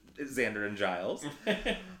Xander and Giles.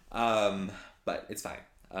 But it's fine.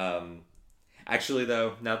 Actually,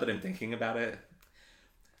 though, now that I'm thinking about it,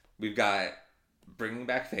 we've got bringing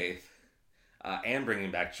back Faith and bringing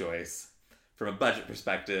back Joyce. From a budget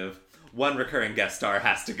perspective, one recurring guest star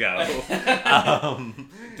has to go.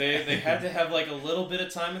 They had to have like a little bit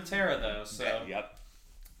of time with Tara, though. So yep.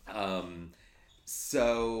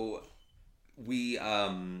 So we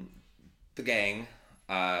the gang,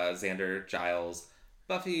 Xander, Giles,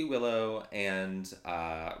 Buffy, Willow, and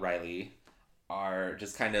Riley are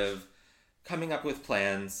just kind of coming up with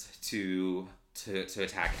plans to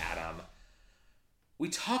attack Adam. We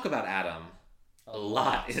talk about Adam a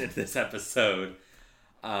lot in this episode.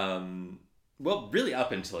 Well, really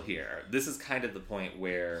up until here. This is kind of the point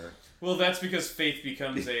where... Well, that's because Faith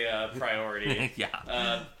becomes a priority.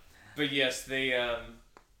 Yeah. But yes, but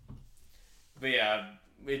yeah,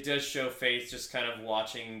 it does show Faith just kind of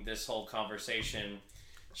watching this whole conversation.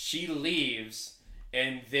 She leaves,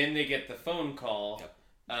 and then they get the phone call.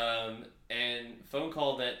 Yep. And phone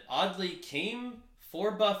call that oddly came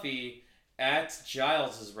for Buffy at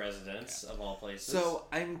Giles' residence, of all places. So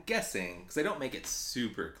I'm guessing, because they don't make it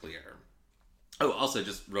super clear. Oh, also,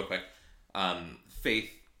 just real quick, Faith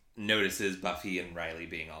notices Buffy and Riley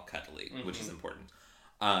being all cuddly, which is important.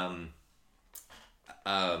 I'm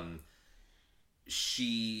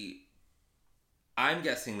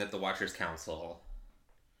guessing that the Watchers Council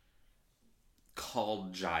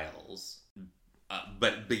called Giles,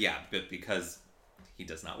 but because he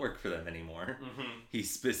does not work for them anymore, they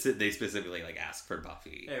specifically like ask for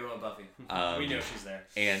Buffy. Hey, well, Buffy, we know she's there,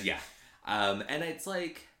 and yeah, and it's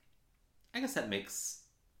like, I guess that makes.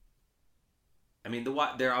 I mean,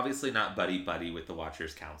 they're obviously not buddy with the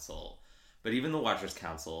Watchers Council, but even the Watchers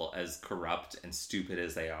Council, as corrupt and stupid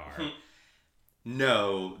as they are,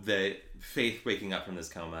 know that Faith waking up from this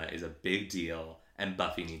coma is a big deal, and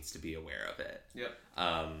Buffy needs to be aware of it. Yep.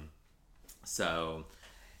 So,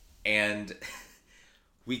 and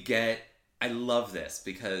I love this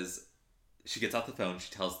because she gets off the phone, she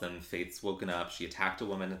tells them Faith's woken up, she attacked a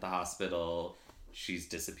woman at the hospital, she's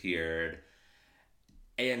disappeared.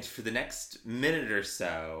 And for the next minute or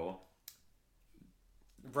so,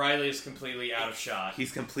 Riley is completely out of shot.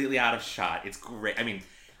 He's completely out of shot. It's great. I mean,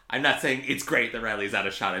 I'm not saying it's great that Riley's out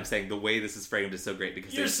of shot. I'm saying the way this is framed is so great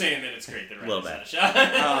because you're saying that it's great that Riley's out of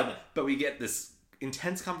shot. But we get this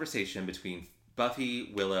intense conversation between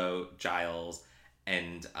Buffy, Willow, Giles,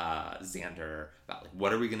 and Xander about like,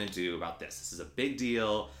 what are we gonna do about this? This is a big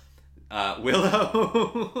deal.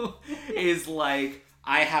 Willow is like,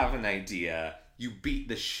 I have an idea. You beat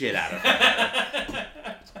the shit out of her.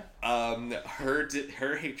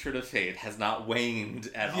 Her hatred of Faith has not waned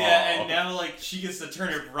at all. Yeah, and now like she gets to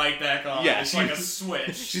turn it right back on. Yeah, it's like a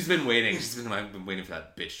switch. She's been waiting. I've been waiting for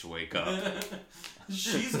that bitch to wake up.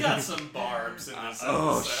 She's got some barbs in this episode.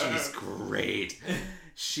 Oh, she's great.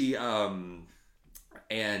 She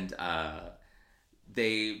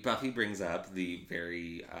Buffy brings up the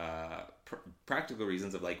very practical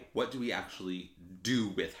reasons of like, what do we actually do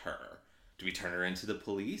with her? Do we turn her into the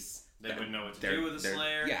police? They wouldn't know what to do with the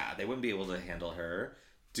Slayer. Yeah, they wouldn't be able to handle her.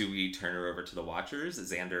 Do we turn her over to the Watchers?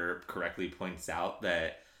 Xander correctly points out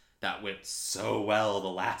that went so well the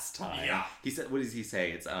last time. Yeah. He said, what does he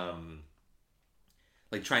say? It's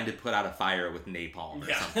like trying to put out a fire with napalm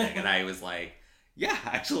or something. And I was like, yeah,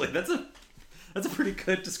 actually, that's a pretty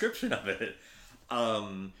good description of it.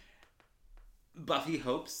 Buffy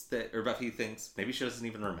thinks maybe she doesn't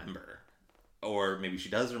even remember. Or maybe she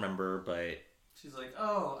does remember, but... She's like,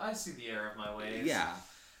 oh, I see the error of my ways. Yeah.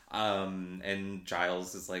 And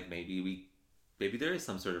Giles is like, maybe there is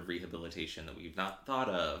some sort of rehabilitation that we've not thought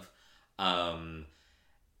of.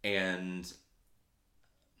 And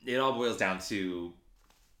it all boils down to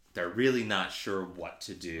they're really not sure what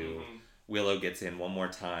to do. Mm-hmm. Willow gets in one more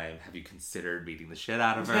time. Have you considered beating the shit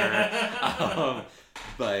out of her?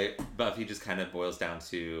 But Buffy just kind of boils down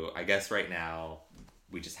to, I guess right now,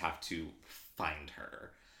 we just have to find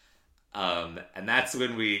her. And that's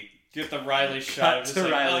when we get the Riley shot. To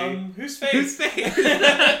like, Riley. Who's Faith? Who's Faith?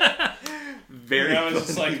 Very. I was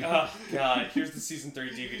just like, oh god, here's the season 3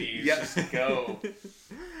 DVDs. Yep. Just go.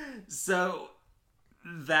 So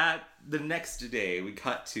the next day we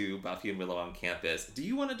cut to Buffy and Willow on campus. Do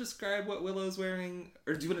you want to describe what Willow's wearing,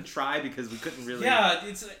 or do you want to try because we couldn't really? Yeah,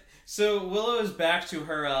 so Willow is back to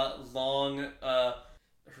her long, her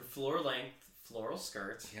floor length floral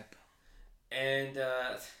skirt. Yep. and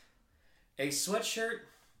a sweatshirt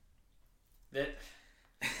that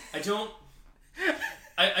I don't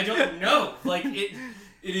know. Like it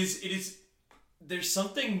is. There's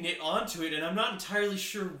something knit onto it, and I'm not entirely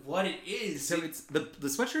sure what it is. So it's the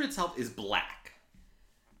sweatshirt itself is black,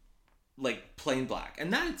 like plain black,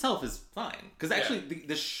 and that itself is fine because actually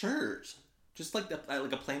the shirt, just like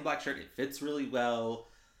like a plain black shirt, it fits really well.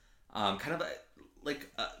 Kind of like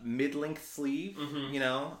a mid-length sleeve, you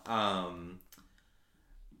know.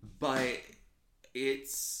 But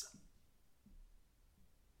it's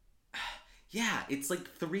it's like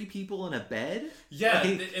 3 people in a bed. Yeah,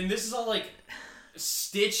 like, and this is all like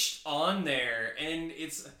stitched on there, and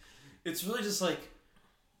it's really just like,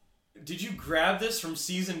 did you grab this from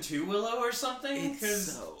season 2, Willow, or something?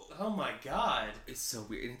 Oh my god, it's so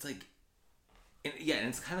weird. And it's like, and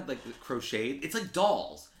it's kind of like crocheted. It's like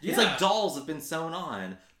dolls. Yeah. It's like dolls have been sewn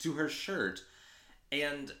on to her shirt.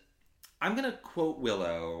 And I'm gonna quote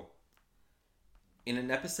Willow in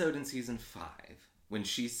an episode in season 5 when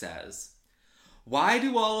she says, "Why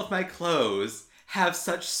do all of my clothes have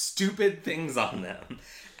such stupid things on them?"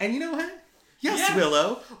 And you know what? Yes,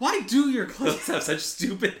 Willow. Why do your clothes have such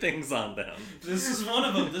stupid things on them? This is one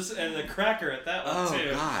of them. This and the cracker at that one too.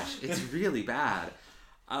 Oh gosh, it's really bad.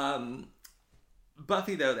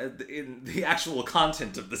 Buffy, though, in the actual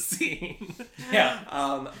content of the scene,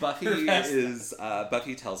 Buffy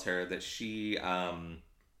tells her that she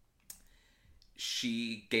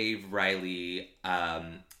gave Riley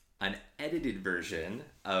an edited version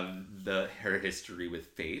of her history with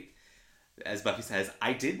Faith. As Buffy says,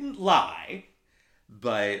 "I didn't lie,"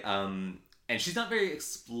 but and she's not very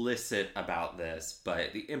explicit about this,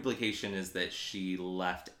 but the implication is that she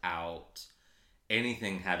left out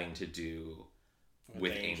anything having to do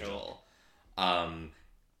with Angel.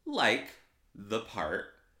 Like the part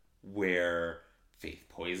where Faith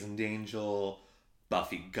poisoned Angel,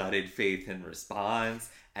 Buffy gutted Faith in response,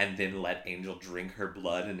 and then let Angel drink her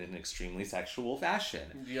blood in an extremely sexual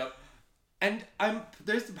fashion. Yep. And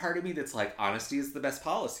there's the part of me that's like, honesty is the best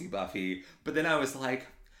policy, Buffy. But then I was like,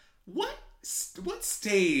 what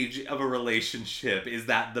stage of a relationship is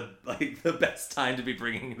that the best time to be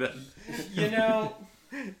bringing them? You know,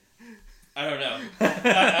 I don't know.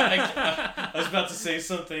 I was about to say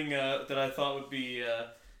something that I thought would be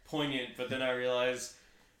poignant, but then I realized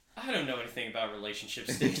I don't know anything about relationship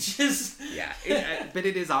stages. But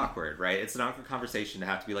it is awkward, right? It's an awkward conversation to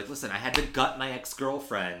have to be like, listen, I had to gut my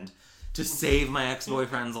ex-girlfriend to save my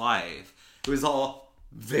ex-boyfriend's life. It was all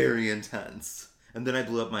very intense. And then I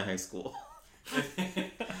blew up my high school.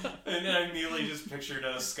 And I immediately just pictured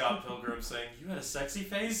Scott Pilgrim saying, "You had a sexy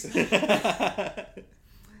face?"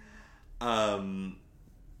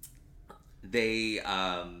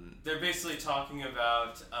 They're basically talking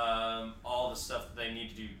about all the stuff that they need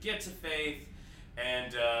to do to get to Faith,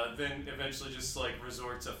 and then eventually just like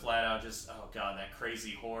resort to flat out just, oh god, that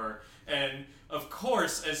crazy horror. And of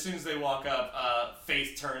course, as soon as they walk up,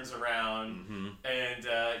 Faith turns around, and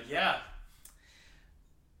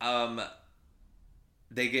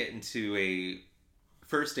they get into a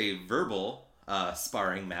verbal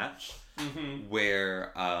sparring match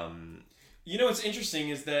where you know what's interesting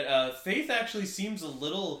is that Faith actually seems a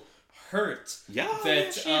little hurt.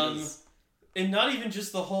 That she is. And not even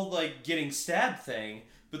just the whole like getting stabbed thing,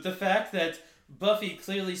 but the fact that Buffy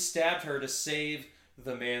clearly stabbed her to save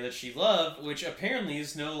the man that she loved, which apparently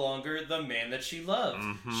is no longer the man that she loved.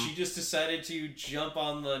 She just decided to jump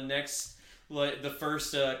on the next, the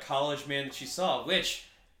first college man that she saw, which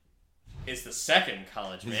is the second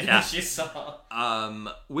college man that she saw.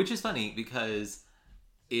 Which is funny because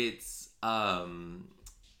it's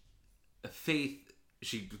Faith.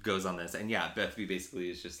 She goes on this, and Buffy basically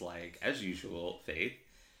is just like, as usual, Faith,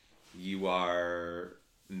 you are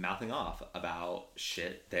mouthing off about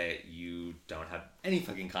shit that you don't have any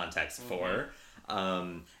fucking context for.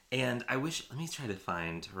 And I wish, let me try to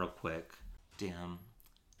find real quick. Damn,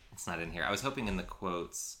 it's not in here. I was hoping in the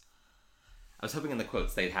quotes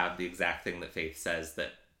they'd have the exact thing that Faith says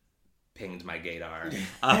that pinged my gaydar.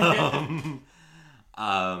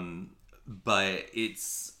 But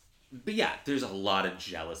there's a lot of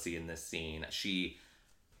jealousy in this scene.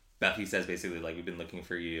 Buffy says basically like, we've been looking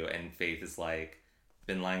for you, and Faith is like,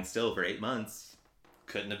 been lying still for 8 months.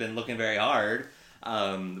 Couldn't have been looking very hard.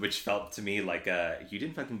 Which felt to me like you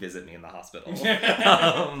didn't fucking visit me in the hospital.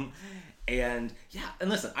 And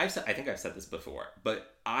listen, I think I've said this before,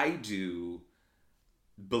 but I do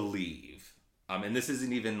believe, and this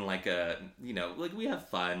isn't even like like we have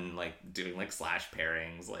fun like doing like slash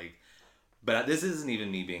pairings, like, but this isn't even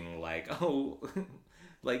me being like, oh,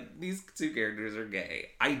 Like, these two characters are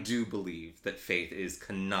gay. I do believe that Faith is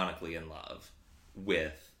canonically in love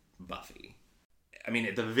with Buffy. I mean,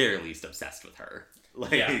 at the very least, obsessed with her.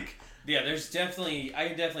 Like, yeah. There's definitely, I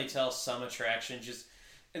can definitely tell some attraction.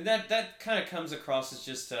 And that kind of comes across as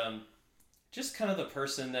just kind of the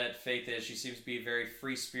person that Faith is. She seems to be a very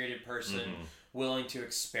free spirited person, willing to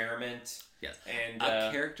experiment. Yes, and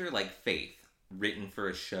a character like Faith, written for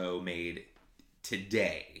a show made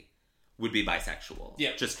today, would be bisexual.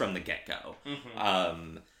 Yeah, just from the get go.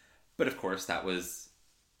 But of course,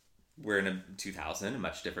 we're in a 2000, a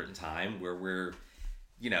much different time where we're,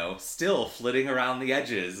 still flitting around the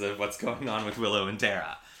edges of what's going on with Willow and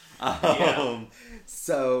Tara.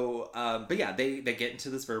 So, but yeah, they get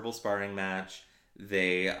into this verbal sparring match.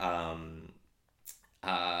 There's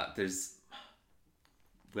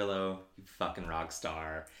Willow, you fucking rock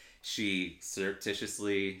star. She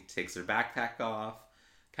surreptitiously takes her backpack off,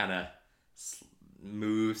 kind of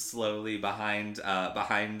moves slowly behind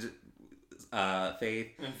Faith.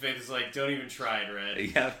 And Faith is like, don't even try it, Red.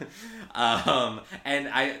 Yeah. And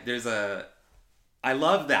I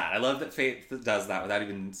love that. I love that Faith does that without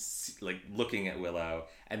even looking at Willow.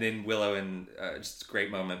 And then Willow and just a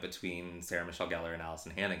great moment between Sarah Michelle Gellar and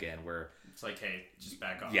Allison Hannigan where it's like, hey, just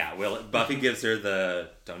back off. Yeah, Buffy gives her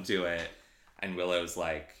the don't do it, and Willow's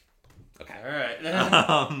like, okay, all right.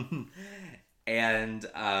 And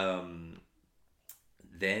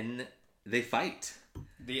then they fight.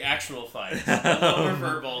 The actual fight, no longer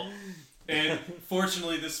verbal. And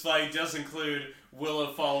fortunately, this fight does include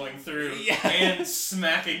Willow following through and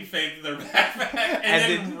smacking Faith in their backpack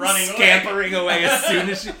and then running scampering away as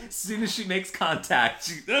soon as she makes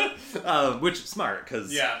contact. Which is smart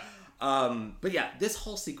because but yeah, this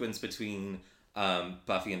whole sequence between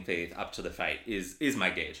Buffy and Faith up to the fight is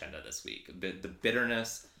my gay agenda this week. The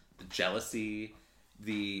bitterness, the jealousy,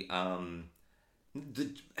 and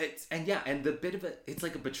the bit of it's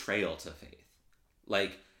like a betrayal to Faith.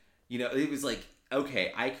 Like, it was like,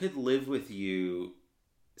 okay, I could live with you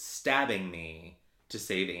stabbing me to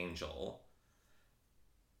save Angel,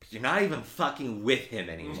 but you're not even fucking with him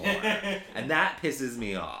anymore. And that pisses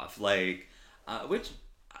me off. Like,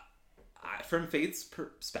 from Faith's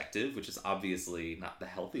perspective, which is obviously not the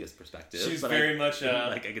healthiest perspective. She's but very much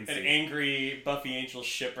I can see. An angry Buffy Angel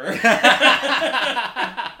shipper.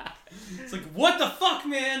 It's like, what the fuck,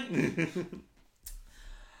 man?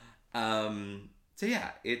 So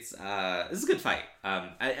yeah, this is a good fight.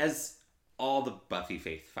 As all the Buffy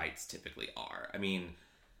Faith fights typically are. I mean,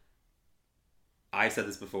 I've said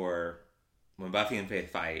this before. When Buffy and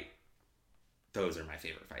Faith fight, those are my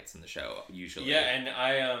favorite fights in the show usually. Yeah, and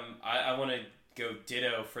I want to go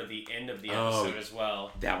ditto for the end of the episode as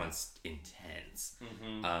well. That one's intense.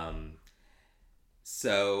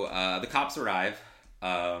 So the cops arrive.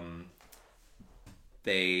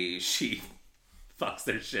 She fucks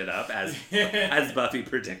their shit up as Buffy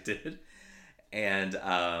predicted, and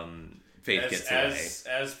Faith gets away.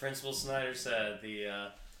 As Principal Snyder said,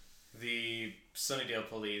 the Sunnydale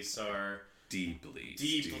police are deeply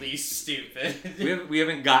stupid. we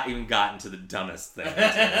haven't even gotten to the dumbest thing.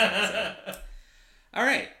 All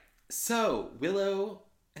right, so Willow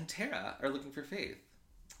and Tara are looking for Faith.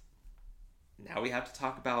 Now we have to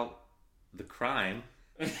talk about the crime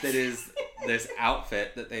that is this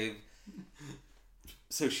outfit that they've...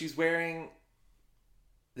 So she's wearing...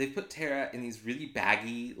 They put Tara in these really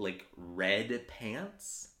baggy, red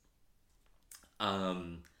pants.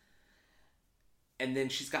 And then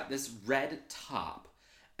she's got this red top.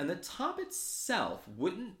 And the top itself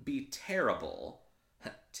wouldn't be terrible.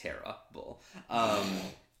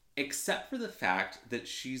 Except for the fact that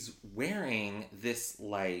she's wearing this,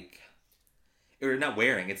 or not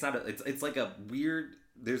wearing, it's not it's like a weird...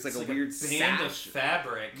 There's a weird band of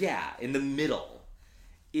fabric. Yeah, in the middle.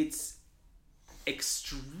 It's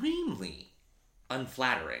extremely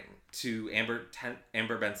unflattering to Amber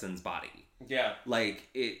Benson's body. Yeah.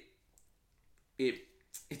 It's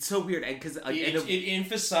so weird, and because it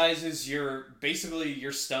emphasizes your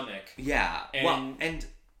stomach. Yeah. And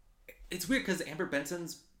it's weird because Amber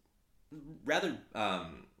Benson's rather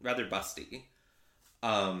busty.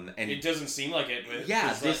 And it doesn't seem like it.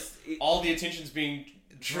 All the attention's being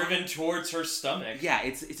driven towards her stomach. Yeah,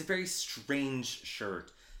 it's a very strange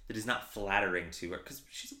shirt that is not flattering to her because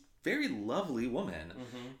she's a very lovely woman,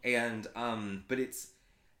 and but it's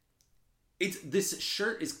this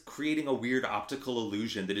shirt is creating a weird optical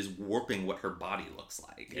illusion that is warping what her body looks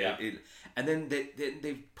like. Yeah, and then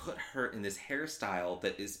they put her in this hairstyle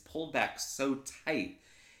that is pulled back so tight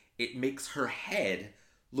it makes her head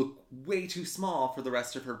look way too small for the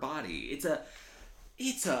rest of her body. It's a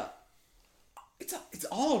it's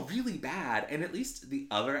all really bad. And at least the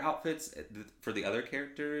other outfits for the other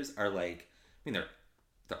characters are like, I mean,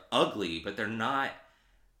 they're ugly, but they're not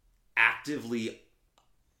actively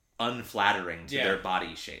unflattering to their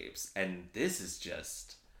body shapes. And this is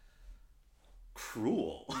just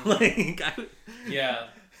cruel.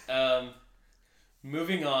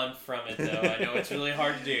 Moving on from it, though, I know it's really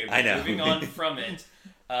hard to do. But I know. Moving on from it,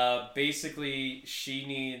 basically,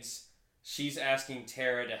 she's asking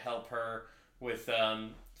Tara to help her with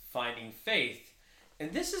finding Faith,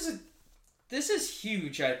 and this is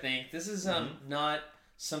huge. I think this is not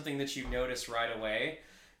something that you notice right away,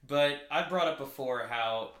 but I brought up before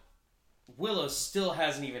how Willow still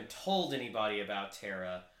hasn't even told anybody about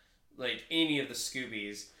Tara, like any of the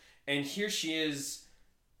Scoobies, and here she is.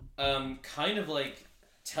 Kind of like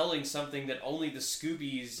telling something that only the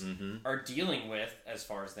Scoobies are dealing with, as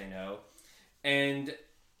far as they know, and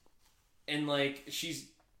like she's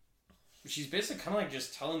basically kind of like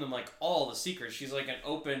just telling them like all the secrets. She's like an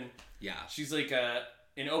open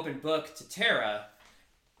an open book to Tara,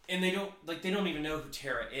 and they don't even know who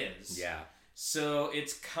Tara is. Yeah. So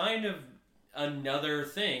it's kind of another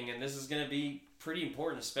thing, and this is going to be pretty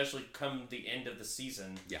important, especially come the end of the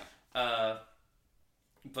season. Yeah.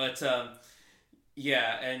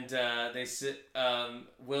 They sit.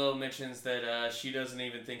 Willow mentions that she doesn't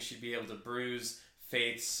even think she'd be able to bruise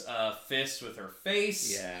Faith's fist with her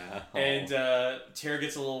face. Yeah. And Tara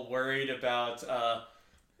gets a little worried about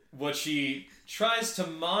what she tries to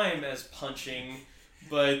mime as punching,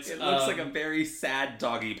 but it looks like a very sad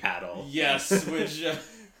doggy paddle. Yes, which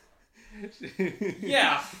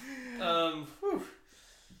yeah.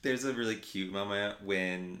 There's a really cute moment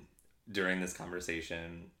during this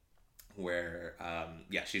conversation where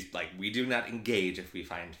she's like, we do not engage if we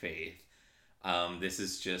find Faith. This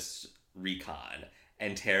is just recon.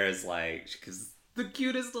 And Tara's like, because the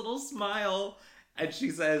cutest little smile, and she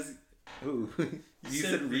says, ooh, you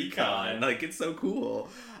said recon. Like, it's so cool.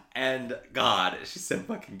 And God, she's so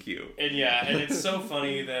fucking cute. And it's so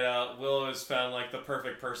funny that Willow has found like the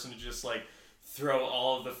perfect person to just like throw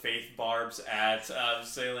all of the Faith barbs at,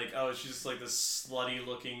 saying like, oh, she's just like this slutty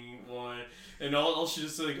looking woman, and all she's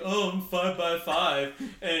just like, oh, I'm 5 by 5,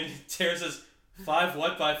 and Tara says, 5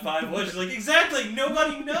 what by 5 what? She's like, exactly,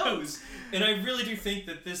 nobody knows. And I really do think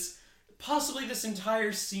that this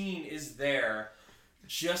entire scene is there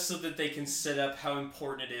just so that they can set up how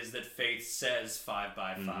important it is that Faith says 5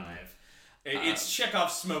 by 5. It's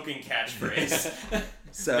Chekhov's smoking catchphrase.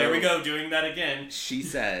 So there we go, doing that again. She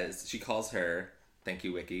calls her, thank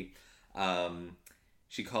you, Wiki.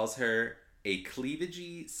 She calls her a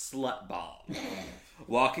cleavagey slut bomb.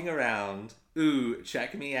 Walking around, ooh,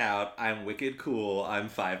 check me out. I'm wicked cool. I'm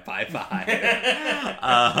 5 by 5.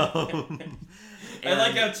 I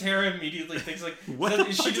like how Tara immediately thinks like,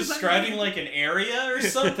 is she describing like an area or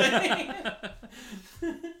something?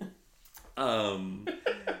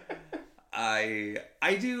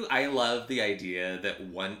 I love the idea that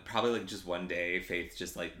probably like one day Faith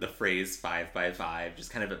just like the phrase 5 by 5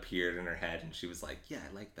 just kind of appeared in her head, and she was like, yeah,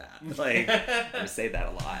 I like that. Like, I'm gonna say that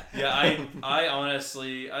a lot. Yeah, I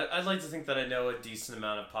honestly, I'd like to think that I know a decent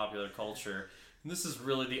amount of popular culture. And this is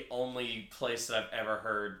really the only place that I've ever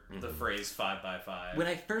heard the phrase 5 by 5. When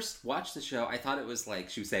I first watched the show, I thought it was like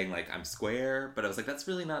she was saying like, I'm square, but I was like, that's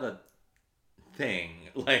really not a thing.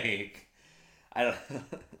 Like, I don't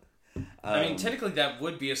I mean, technically that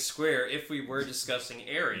would be a square if we were discussing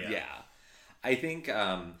area. Yeah. I think,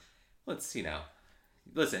 listen,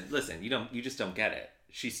 you just don't get it.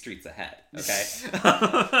 She's streets ahead, okay?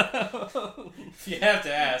 If you have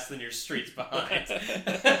to ask, then you're streets behind.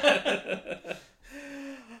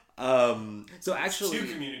 So actually... 2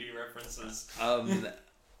 community references.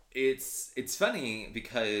 It's funny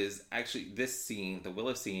because actually this scene, the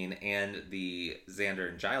Willow scene, and the Xander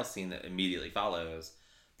and Giles scene that immediately follows,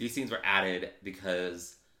 these scenes were added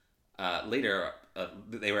because later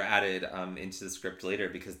they were added into the script later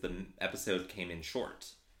because the episode came in short.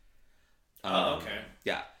 Okay.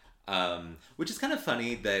 Yeah. Which is kind of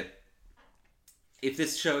funny that if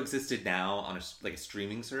this show existed now on a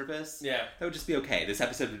streaming service, that would just be okay. This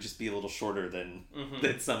episode would just be a little shorter than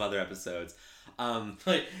some other episodes.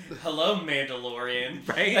 Like, hello, Mandalorian.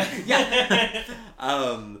 Right?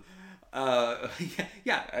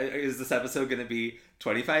 Yeah. Is this episode going to be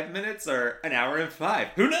 25 minutes or an hour and 5?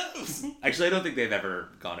 Who knows? Actually, I don't think they've ever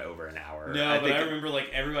gone over an hour. No, but I remember like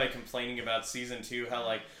everybody complaining about season 2, how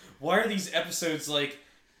like, why are these episodes like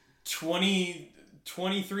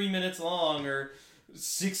 23 minutes long or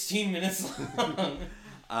 16 minutes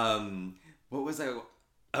long? What was I?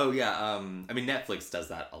 Oh yeah. I mean, Netflix does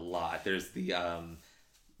that a lot. There's the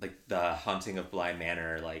like the Haunting of Bly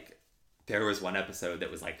Manor like there was one episode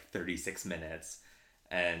that was like 36 minutes.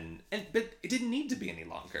 But it didn't need to be any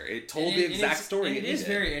longer. It told the exact story. It is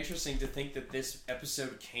very interesting to think that this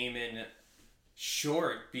episode came in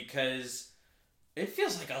short because it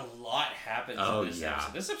feels like a lot happens in this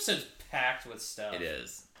episode. This episode's packed with stuff. It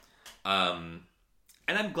is. And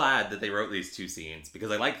I'm glad that they wrote these 2 scenes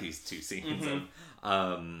because I like these 2 scenes.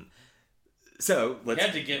 Mm-hmm. So let's... You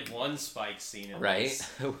had to get one Spike scene in right? this.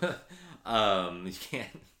 You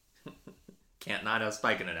can't not have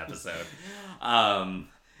Spike in an episode.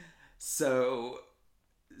 So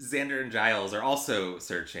Xander and Giles are also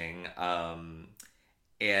searching. And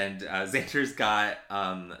Xander's got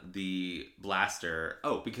the blaster.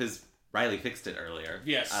 Oh, because Riley fixed it earlier.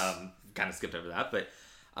 Yes. Kind of skipped over that, but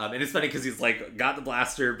and it's funny because he's like got the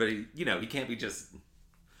blaster, but he can't be just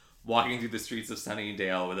walking through the streets of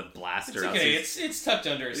Sunnydale with a blaster. It's okay. It's tucked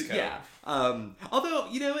under his coat. Yeah. Although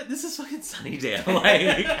you know what, this is fucking Sunnydale.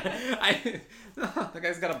 Like, that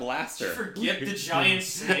guy's got a blaster. Did you forget the giant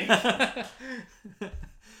snake?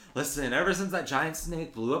 Listen, ever since that giant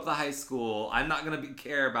snake blew up the high school, I'm not gonna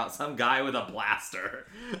care about some guy with a blaster.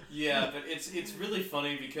 Yeah, but it's really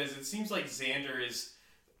funny because it seems like Xander is,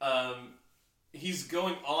 he's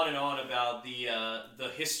going on and on about the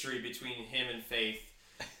history between him and Faith,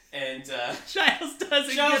 and Giles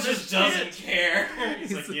doesn't care.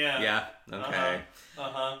 He's like, yeah, okay,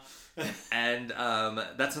 uh-huh. And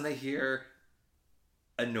that's when they hear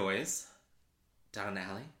a noise down an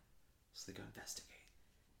alley, so they go investigate.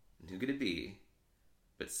 And who could it be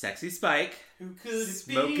but sexy Spike, who could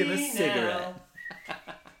smoking it be a cigarette?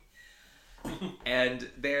 And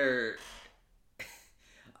they're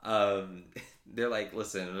like,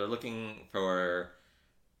 listen, they're looking for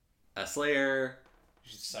a Slayer.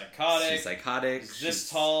 She's psychotic. She's this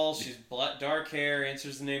tall. She's dark hair.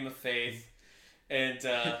 Answers the name of Faith. And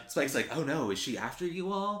Spike's like, oh no, is she after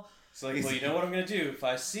you all? It's like, well, you know what I'm gonna do if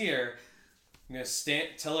I see her. I'm gonna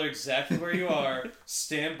tell her exactly where you are,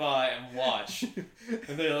 stand by and watch.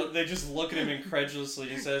 And they just look at him incredulously.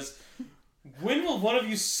 He says, when will one of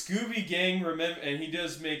you Scooby Gang remember? And he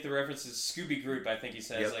does make the references Scooby Group, I think he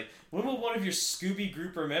says. Yep. Like, when will one of your Scooby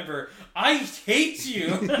Group remember? I hate you!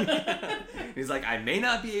 He's like, I may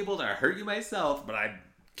not be able to hurt you myself, but I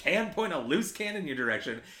can point a loose cannon in your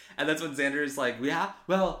direction. And that's when Xander is like, yeah,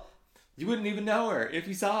 well, you wouldn't even know her if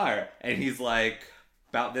you saw her. And he's like,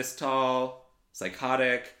 about this tall,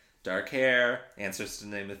 psychotic, dark hair, answers to the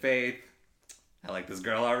name of Faith. I like this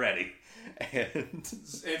girl already. And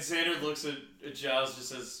Xander looks at Giles and just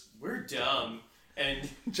says, we're dumb. And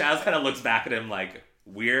Giles kind of looks back at him like,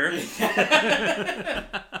 weird.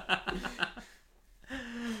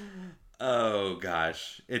 Oh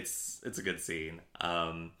gosh, it's a good scene.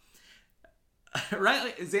 Right,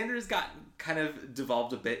 like, Xander's got kind of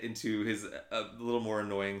devolved a bit into his a little more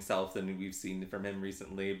annoying self than we've seen from him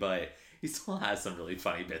recently, but he still has some really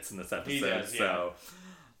funny bits in this episode. He does, yeah.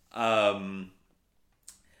 So,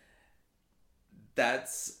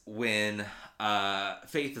 that's when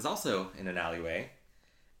Faith is also in an alleyway,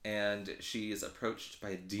 and she is approached by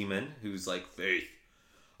a demon who's like, Faith,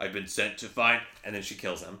 I've been sent to find... And then she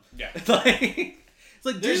kills him. Yeah. It's like,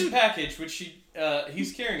 there's dude. a package, which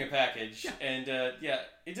he's carrying a package, and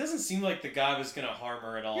it doesn't seem like the guy was going to harm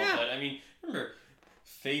her at all, but I mean, remember,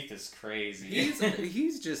 Faith is crazy.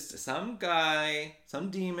 He's just some guy, some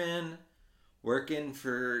demon, working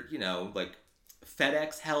for, like,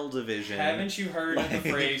 FedEx Hell Division. Haven't you heard of the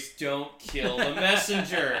phrase, don't kill the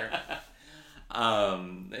messenger?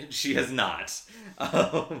 She has not.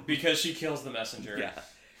 Because she kills the messenger. Yeah.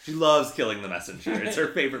 She loves killing the messenger. It's her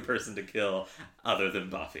favorite person to kill other than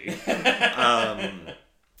Buffy.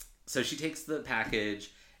 So she takes the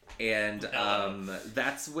package, and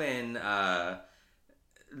that's when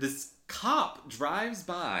this cop drives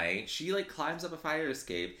by. She, climbs up a fire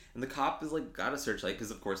escape, and the cop is, got a searchlight, because,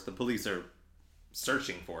 of course, the police are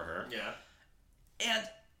searching for her. Yeah.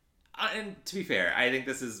 And to be fair, I think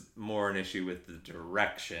this is more an issue with the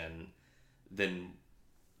direction than...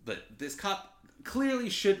 But this cop clearly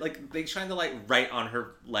should... they shine the light right on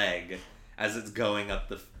her leg as it's going up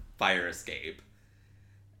the fire escape.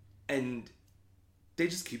 And they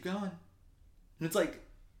just keep going. And it's like...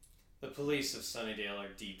 The police of Sunnydale are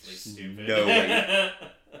deeply stupid. No way.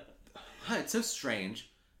 It's so strange.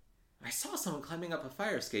 I saw someone climbing up a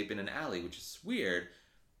fire escape in an alley, which is weird.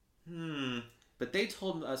 But they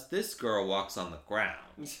told us this girl walks on the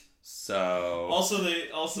ground. So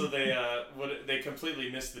they completely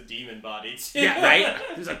missed the demon body too. Yeah, right.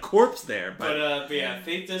 There's a corpse there, but yeah,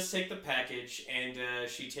 Faith does take the package and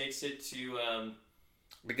she takes it to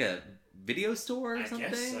like a video store or I something.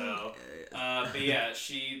 guess so. But yeah,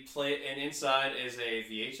 she played, and inside is a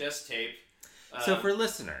VHS tape. So for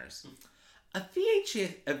listeners, a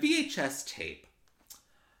VHS tape.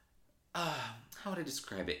 How would I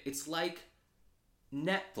describe it? It's like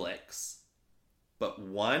Netflix, but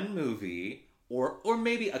one movie or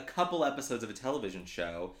maybe a couple episodes of a television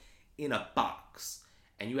show in a box,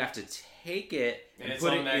 and you have to take it and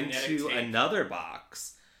put it into another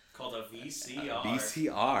box called a VCR.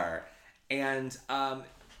 VCR, and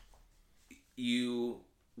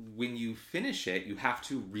when you finish it, you have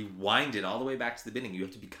to rewind it all the way back to the beginning. You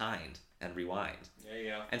have to be kind and rewind. There you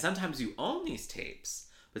go. And sometimes you own these tapes,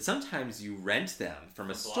 but sometimes you rent them from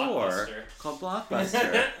a store called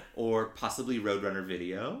Blockbuster, or possibly Roadrunner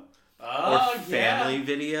Video, or Family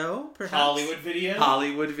Video, perhaps Hollywood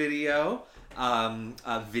Video,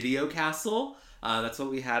 Video Castle. That's what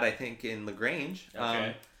we had, I think, in LaGrange.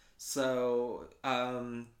 Okay. So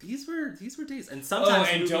these were days, and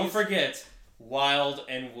sometimes don't forget Wild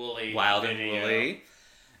and Woolly.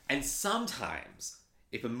 And sometimes,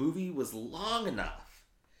 if a movie was long enough,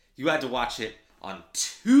 you had to watch it on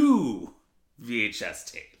 2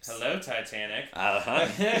 VHS tapes. Hello, Titanic.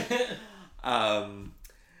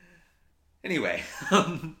 Anyway,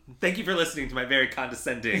 thank you for listening to my very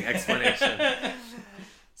condescending explanation.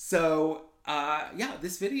 So,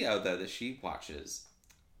 this video, though, that she watches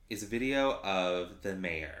is a video of the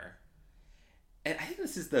mayor. And I think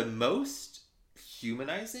this is the most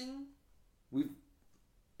humanizing.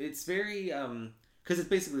 It's very, because it's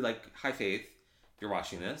basically like, hi Faith, you're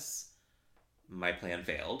watching this. My plan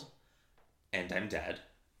failed, and I'm dead.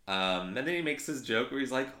 And then he makes this joke where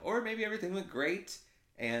he's like, or maybe everything went great,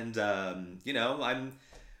 and I'm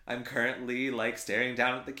currently like staring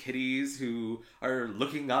down at the kitties who are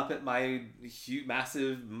looking up at my huge,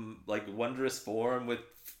 massive, like wondrous form with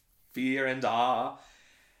fear and awe.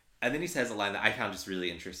 And then he says a line that I found just really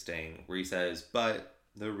interesting, where he says, "But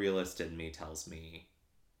the realist in me tells me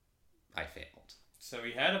I failed." So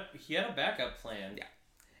he had a backup plan. Yeah.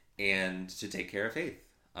 And to take care of Faith,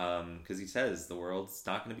 because he says the world's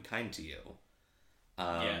not going to be kind to you.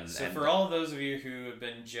 So for all of those of you who have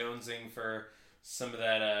been jonesing for some of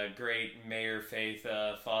that great Mayor Faith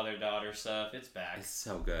father-daughter stuff, it's back. It's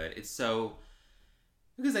so good. It's so...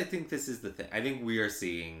 Because I think this is the thing. I think we are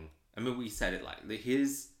seeing... I mean, we said it like...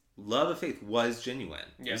 His love of Faith was genuine.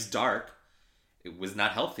 Yeah. It was dark. It was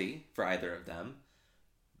not healthy for either of them.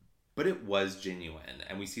 But it was genuine.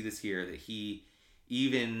 And we see this here, that he...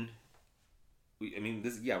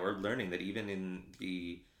 we're learning that even in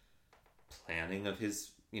the planning of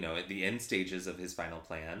his, at the end stages of his final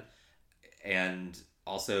plan, and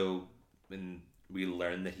also when we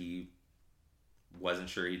learn that he wasn't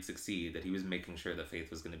sure he'd succeed, that he was making sure that Faith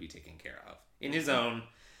was going to be taken care of in his own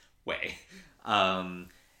way.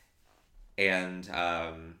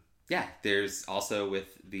 There's also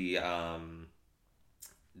with the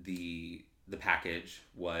package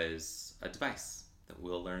was a device that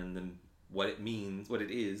we'll learn what it means, what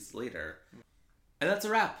it is later. And that's a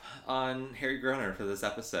wrap on Harry Groner for this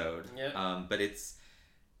episode. Yep. But it's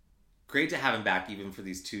great to have him back, even for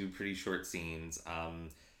these 2 pretty short scenes.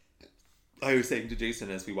 I was saying to Jason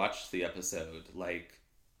as we watched the episode, like,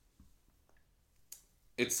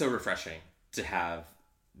 it's so refreshing to have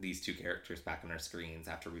these 2 characters back on our screens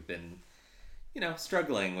after we've been,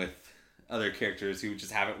 struggling with other characters who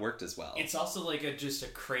just haven't worked as well. It's also like just a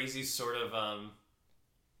crazy sort of...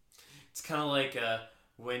 It's kind of like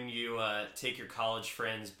when you take your college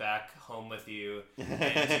friends back home with you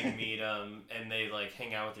and you meet them and they like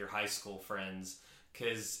hang out with your high school friends,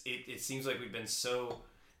 because it seems like we've been so...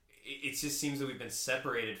 It just seems that we've been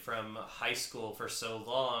separated from high school for so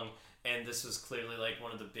long, and this was clearly like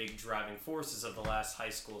one of the big driving forces of the last high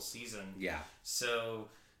school season. Yeah. So,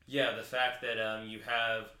 yeah, the fact that you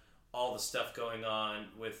have all the stuff going on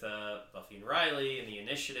with Buffy and Riley and the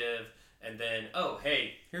initiative... And then, oh,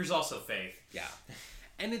 hey, here's also Faith. Yeah.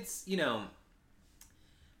 And it's, I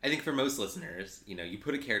think for most listeners, you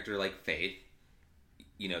put a character like Faith,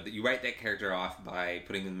 that you write that character off by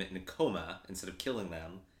putting them in a coma instead of killing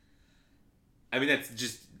them. I mean,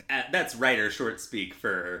 that's writer short speak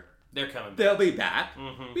for... They're coming back. They'll be back.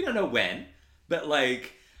 Mm-hmm. We don't know when. But,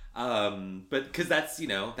 but because that's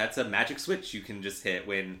a magic switch you can just hit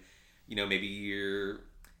when,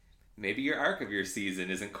 maybe your arc of your season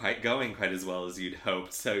isn't quite going quite as well as you'd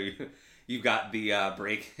hoped. So you've got the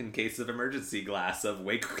break in case of emergency glass of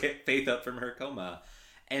wake Faith up from her coma.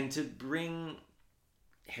 And to bring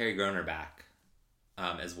Harry Groner back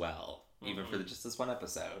as well, even for just this one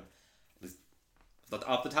episode.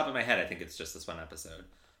 Off the top of my head, I think it's just this one episode.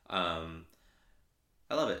 I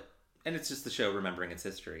love it. and it's just the show remembering its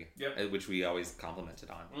history, which we always complimented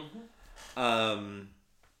on.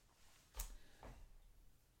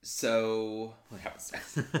 So what happens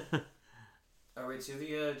next? Are we to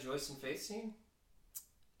the Joyce and Faith scene?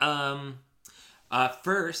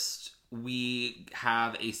 First we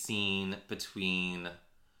have a scene between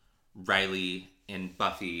Riley and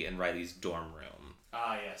Buffy in Riley's dorm room.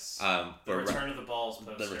 Ah, yes. The Return of the Balls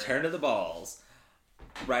poster. The Return of the Balls.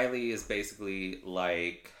 Riley is basically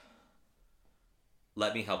like,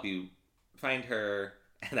 let me help you find her.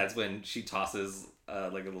 And that's when she tosses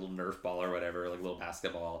like a little Nerf ball or whatever, like a little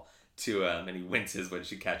basketball to him, and he winces when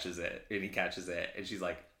she catches it. And he catches it, and she's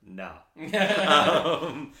like, nah.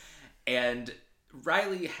 And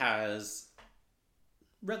Riley has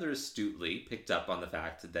rather astutely picked up on the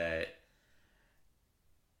fact that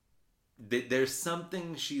there's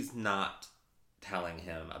something she's not telling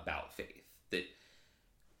him about Faith. That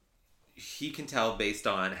he can tell based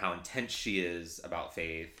on how intense she is about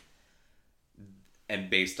Faith and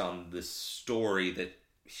based on the story that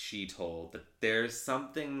she told, that there's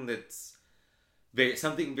something that's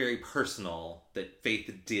something very personal that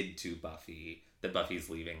Faith did to Buffy that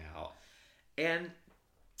Buffy's leaving out. And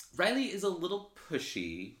Riley is a little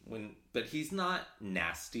pushy but he's not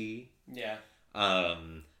nasty. Yeah.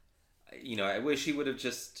 I wish he would have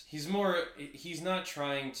just... He's not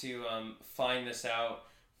trying to find this out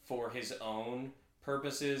for his own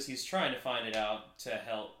purposes. He's trying to find it out to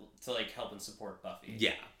help and support Buffy.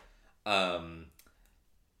 Yeah.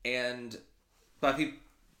 And Buffy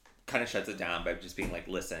kind of shuts it down by just being like,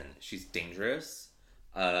 listen, she's dangerous,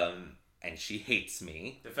 and she hates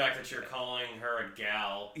me. The fact that you're calling her a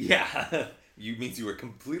gal. Yeah. means you were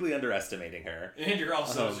completely underestimating her. And you're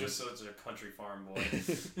also just such a country farm boy.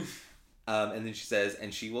 And then she says,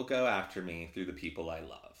 and she will go after me through the people I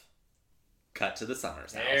love. Cut to the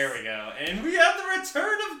Summers house. There we go. And we have the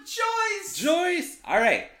return of Joyce! Joyce!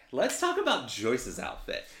 Alright, let's talk about Joyce's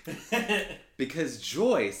outfit. Because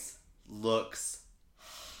Joyce looks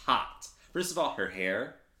hot. First of all, her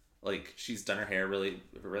hair. Like, she's done her hair really,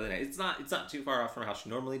 really nice. It's not too far off from how she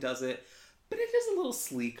normally does it. But it is a little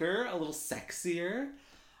sleeker, a little sexier.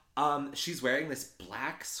 She's wearing this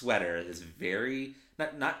black sweater that's very...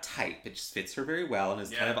 Not tight, but just fits her very well and is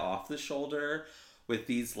kind of off the shoulder with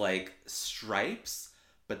these like stripes,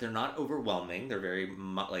 but they're not overwhelming. They're very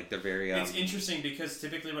It's interesting because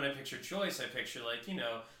typically when I picture Joyce, I picture like,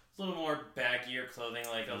 a little more baggier clothing,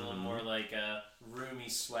 like a little more like a roomy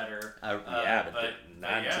sweater. But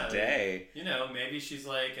not today. Maybe she's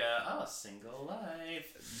like, single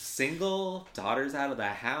life. Single, daughters out of the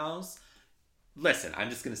house. Listen, I'm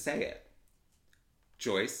just going to say it.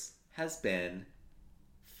 Joyce has been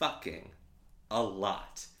fucking a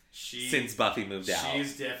lot since Buffy moved out.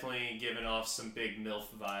 She's definitely given off some big MILF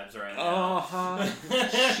vibes right now.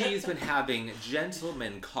 She's been having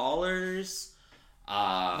gentleman callers.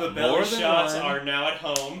 The belly shots are now at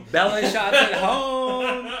home. Belly shots at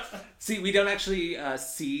home. See, we don't actually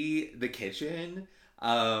see the kitchen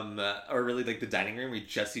or really like the dining room. We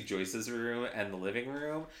just see Joyce's room and the living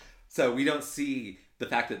room. So we don't see the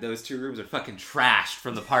fact that those two rooms are fucking trashed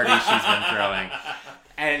from the parties she's been throwing.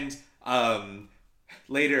 And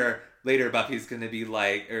later Buffy's gonna be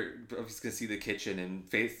like, or Buffy's gonna see the kitchen, and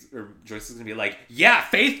Joyce is gonna be like, yeah,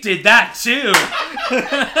 Faith did that too.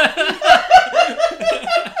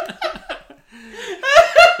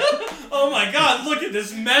 Oh my god, look at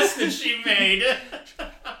this mess that she made.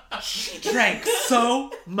 She drank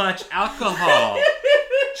so much alcohol.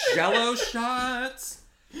 Jello shots.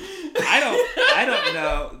 I don't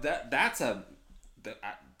know.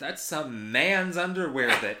 That's some man's underwear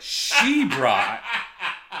that she brought.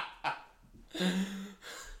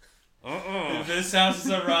 This house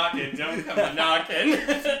is a rockin'. Don't come a knockin'.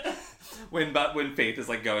 When Faith is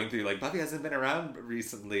like going through, like, Buffy hasn't been around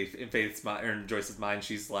recently, in Faith's mind, or in Joyce's mind,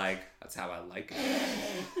 she's like, that's how I like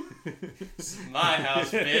it. This is my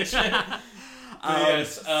house, bitch.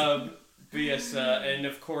 Yes, and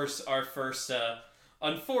of course our first,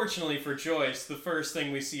 unfortunately for Joyce, the first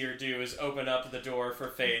thing we see her do is open up the door for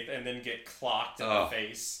Faith and then get clocked in the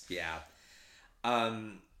face. Yeah.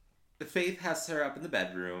 Faith has her up in the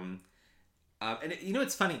bedroom. And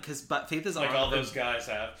it's funny because Faith is like all those guys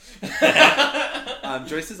have.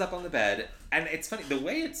 Joyce is up on the bed, and it's funny the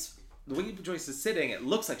way Joyce is sitting. It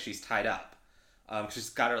looks like she's tied up. She's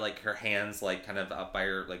got her hands like kind of up by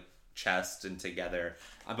her like chest and together.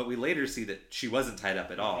 But we later see that she wasn't tied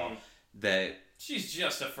up at all. Mm-hmm. That she's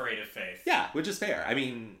just afraid of Faith. Yeah, which is fair. I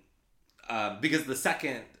mean, because the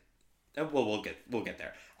second, we'll get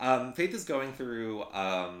there. Faith is going through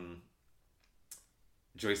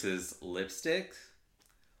Joyce's lipstick,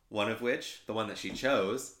 one of which, the one that she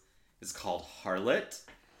chose, is called Harlot.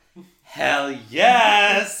 Hell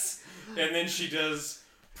yes! And then she does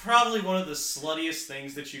probably one of the sluttiest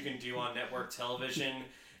things that you can do on network television,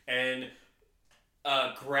 and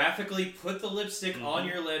graphically put the lipstick on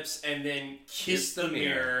your lips and then kiss the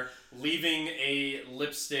mirror, leaving a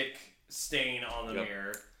lipstick stain on the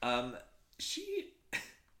mirror.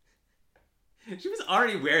 She was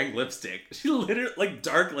already wearing lipstick. She literally, like,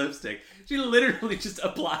 dark lipstick. She literally just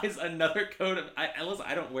applies another coat of...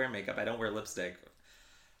 I don't wear makeup. I don't wear lipstick.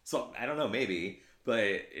 So, I don't know, maybe.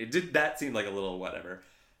 But that seemed like a little whatever.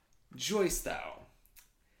 Joyce, though.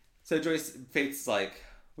 So, Faith's like,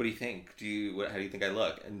 what do you think? How do you think I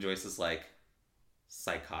look? And Joyce is like,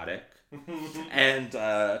 psychotic. And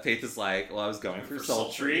Faith is like, well, I was going for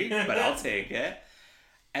sultry, but I'll take it.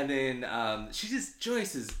 And then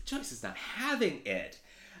Joyce is not having it.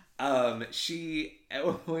 She at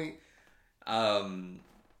one point,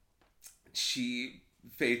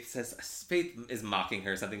 Faith is mocking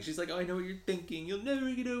her or something. She's like, oh, I know what you're thinking. You'll never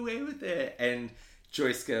get away with it. And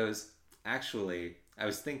Joyce goes, actually, I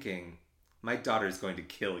was thinking, my daughter's going to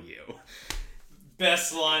kill you.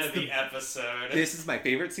 Best line of the episode. This is my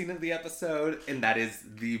favorite scene of the episode, and that is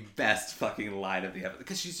the best fucking line of the episode.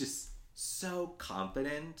 Because she's just so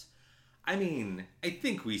confident. I mean, I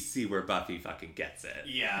think we see where Buffy fucking gets it.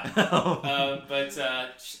 Yeah. But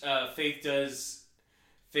Faith does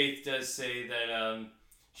say that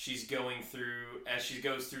she's going through, as she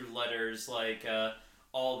goes through letters, like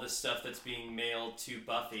all the stuff that's being mailed to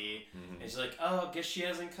Buffy. Mm-hmm. And she's like, oh, I guess she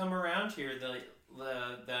hasn't come around here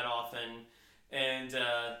that often. And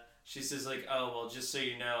she says, like, oh, well, just so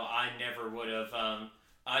you know, I never would have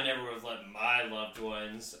let my loved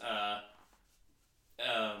ones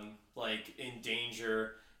like in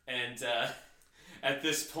danger. And at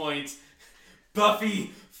this point,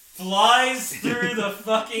 Buffy flies through the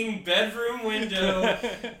fucking bedroom window,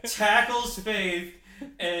 tackles Faith,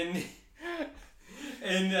 and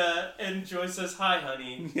Joyce says, "Hi,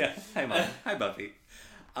 honey." Yeah, hi, Mom. Hi, Buffy.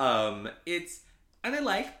 And I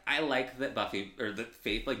like that Buffy, or that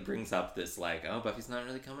Faith, like, brings up this, like, oh, Buffy's not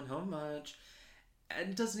really coming home much. And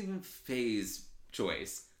it doesn't even faze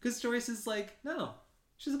Joyce. Because Joyce is like, no,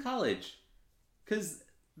 she's at college. Because,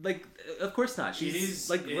 like, of course not. She's,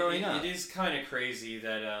 growing up. It is kind of crazy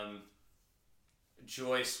that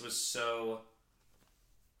Joyce was so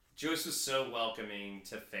welcoming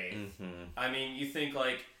to Faith. Mm-hmm. I mean, you think,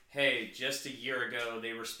 like, hey, just a year ago,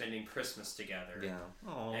 they were spending Christmas together. Yeah.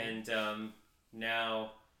 Aww. And,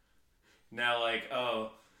 now, like,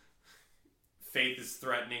 oh, Faith is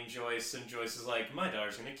threatening Joyce, and Joyce is like, my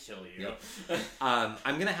daughter's gonna kill you. Yep.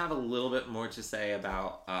 I'm gonna have a little bit more to say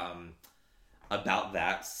about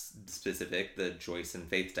that specific, the Joyce and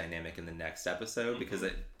Faith dynamic in the next episode, because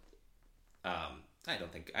I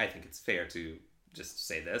think it's fair to just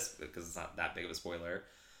say this, because it's not that big of a spoiler,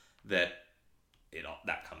 that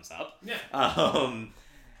that comes up. Yeah.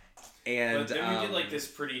 And but then we get, like, this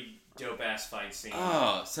pretty dope-ass fight scene.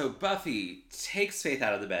 Oh, so Buffy takes Faith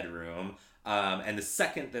out of the bedroom, and the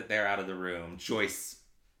second that they're out of the room, Joyce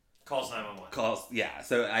calls 911. Yeah,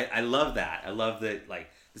 so I love that. I love that, like,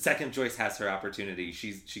 the second Joyce has her opportunity,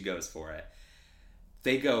 she goes for it.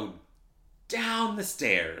 They go down the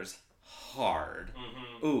stairs hard.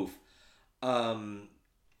 Mm-hmm. Oof.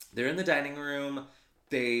 They're in the dining room.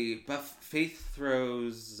 Faith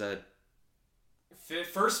throws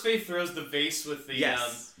First, Faith throws the vase with the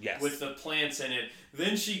with the plants in it.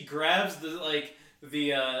 Then she grabs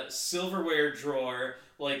the silverware drawer,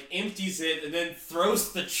 like, empties it, and then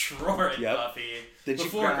throws the drawer at Buffy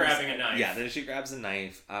before grabbing a knife. Yeah, then she grabs a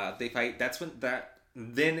knife. They fight.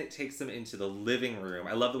 Then it takes them into the living room.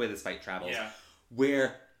 I love the way this fight travels. Yeah.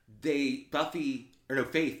 Where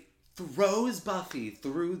Faith throws Buffy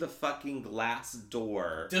through the fucking glass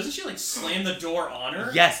door. Doesn't she, like, slam the door on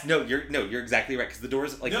her? Yes, you're exactly right, because the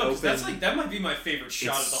door's, like, open. That might be my favorite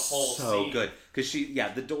shot of the whole scene. So good, because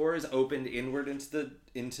the door is opened inward into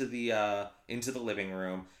the living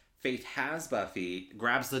room. Faith has Buffy,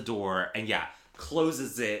 grabs the door, and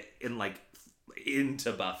closes it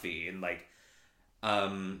into Buffy, and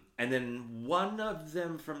and then one of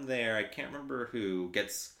them from there, I can't remember who,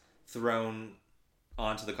 gets thrown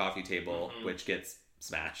onto the coffee table, which gets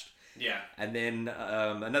smashed. Yeah. And then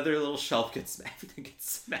another little shelf everything gets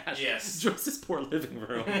smashed. Yes. Joyce's poor living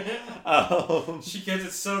room. She gets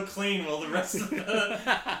it so clean while the rest of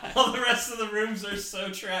the rooms are so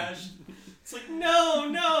trashed. It's like,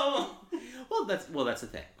 no. Well, that's the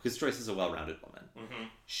thing, because Joyce is a well-rounded woman. Mm-hmm.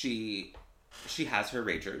 She has her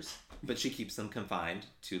ragers, but she keeps them confined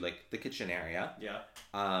to, like, the kitchen area. Yeah.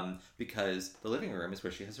 Because the living room is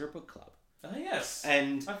where she has her book club. Oh, yes.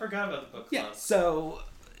 And I forgot about the book club. Yeah, so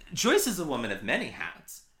Joyce is a woman of many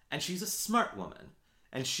hats, and she's a smart woman,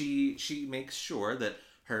 and she makes sure that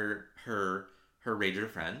her Ranger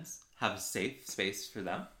friends have a safe space for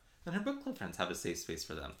them, and her book club friends have a safe space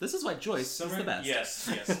for them. This is why Joyce is the best.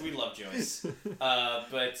 Yes, we love Joyce.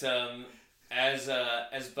 But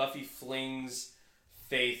as Buffy flings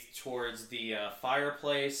Faith towards the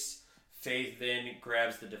fireplace, Faith then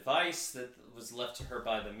grabs the device that was left to her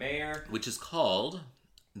by the mayor, which is called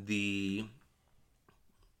the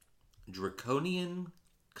Draconian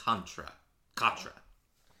Katra.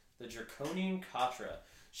 The Draconian Katra.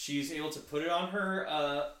 She's able to put it on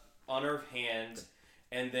her hand,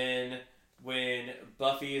 and then when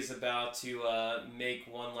Buffy is about to make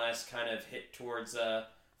one last kind of hit towards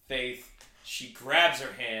Faith, she grabs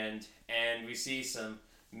her hand, and we see some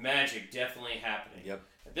magic definitely happening. Yep.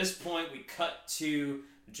 At this point, we cut to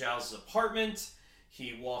Giles' apartment.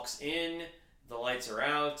 He walks in. The lights are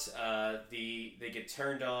out. They get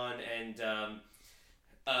turned on, and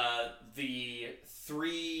the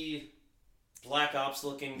three Black Ops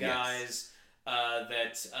looking guys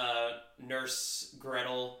that Nurse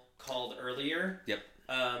Gretel called earlier. Yep.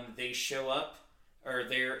 They show up, or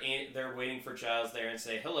they're waiting for Giles there and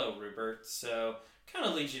say, "Hello, Rupert." So kind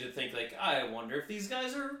of leads you to think, like, I wonder if these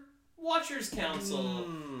guys are Watchers Council,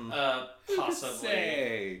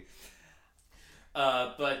 possibly.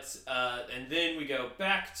 And then we go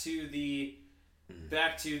back to the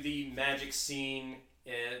magic scene.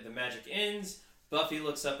 The magic ends. Buffy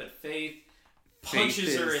looks up at Faith,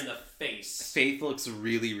 punches her in the face. Faith looks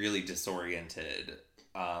really, really disoriented.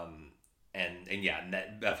 And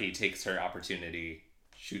Buffy takes her opportunity,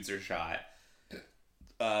 shoots her shot.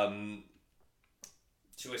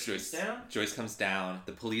 Joyce comes down.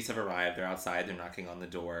 The police have arrived. They're outside. They're knocking on the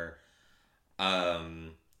door.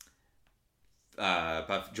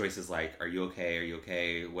 Joyce is like, "Are you okay? Are you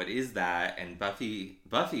okay? What is that?" And Buffy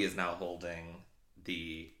is now holding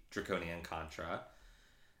the Draconian Contra.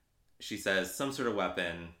 She says some sort of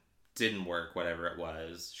weapon didn't work, whatever it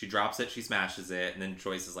was. She drops it, she smashes it, and then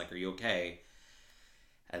Joyce is like, "Are you okay?"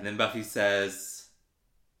 And then Buffy says,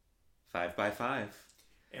 5 by 5.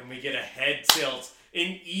 And we get a head tilt.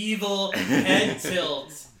 An evil head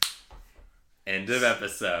tilt. End of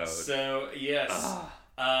episode. So, yes.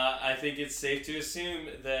 I think it's safe to assume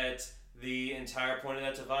that the entire point of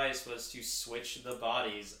that device was to switch the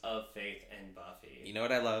bodies of Faith and Buffy. You know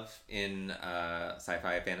what I love in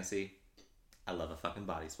sci-fi fantasy? I love a fucking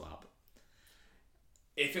body swap.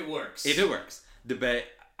 If it works. But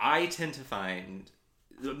I tend to find...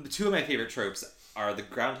 two of my favorite tropes are the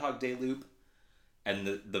Groundhog Day loop and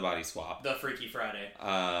the body swap. The Freaky Friday.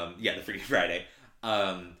 The Freaky Friday.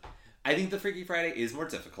 I think the Freaky Friday is more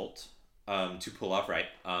difficult to pull off right.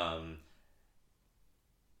 I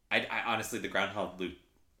honestly, the Groundhog loop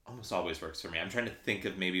almost always works for me. I'm trying to think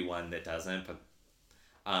of maybe one that doesn't, but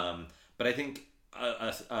I think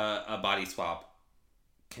a body swap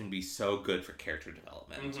can be so good for character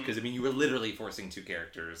development because you were literally forcing two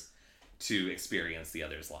characters to experience the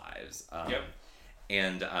other's lives.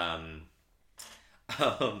 And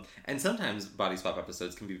sometimes body swap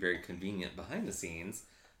episodes can be very convenient behind the scenes,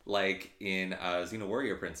 like in Xena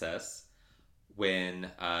Warrior Princess,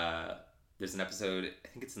 when there's an episode, I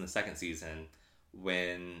think it's in the second season,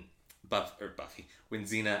 when when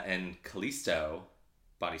Xena and Callisto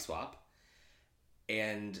body swap,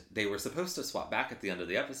 and they were supposed to swap back at the end of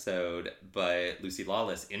the episode, but Lucy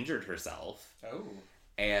Lawless injured herself. Oh.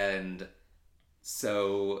 And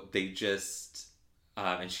so they just...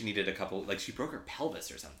 and she needed a couple... Like, she broke her pelvis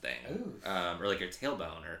or something. Or, like, her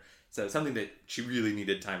tailbone. So something that she really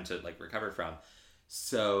needed time to, like, recover from.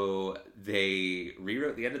 So they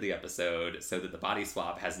rewrote the end of the episode so that the body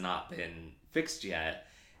swap has not been fixed yet.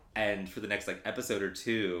 And for the next, like, episode or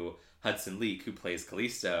two, Hudson Leak, who plays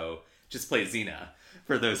Callisto, just plays Xena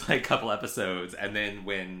for those, like, couple episodes. And then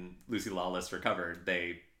when Lucy Lawless recovered,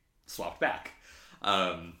 they swapped back.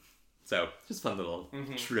 So just fun little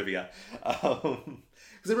trivia. Because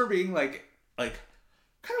I remember being like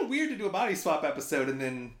kind of weird to do a body swap episode and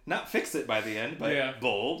then not fix it by the end, but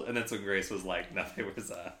bold. And that's when Grace was like, no, there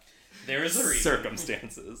was a reason.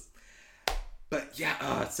 Circumstances. But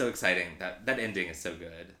yeah, it's so exciting. That ending is so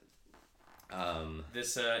good.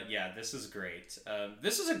 This is great.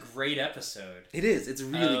 This is a great episode. It is. It's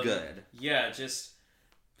really good. Yeah, just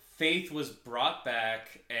Faith was brought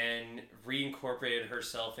back and reincorporated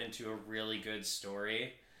herself into a really good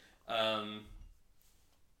story. And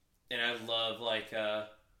I love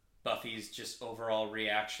Buffy's just overall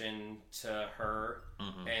reaction to her,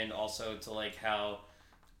 and also to like how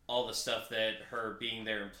all the stuff that her being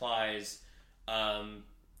there implies.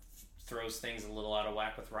 throws things a little out of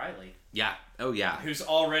whack with Riley. Yeah. Oh, yeah. Who's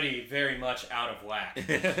already very much out of whack.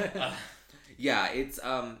 Yeah, it's,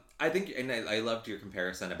 I think, and I loved your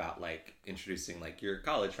comparison about, like, introducing, like, your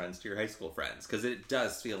college friends to your high school friends, because it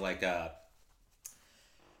does feel like a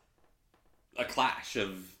clash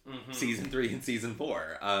of season 3 and season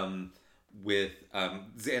 4. With,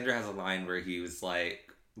 Xander has a line where he was like,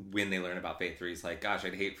 when they learn about Faith 3, he's like, gosh,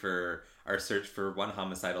 I'd hate for our search for one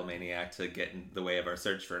homicidal maniac to get in the way of our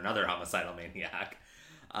search for another homicidal maniac.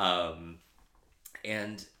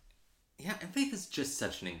 And Faith is just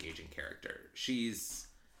such an engaging character. She's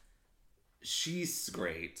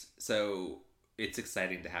great. So it's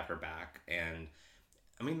exciting to have her back. And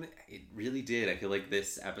I mean, it really did. I feel like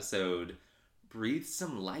this episode breathed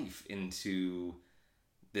some life into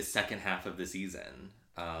the second half of the season.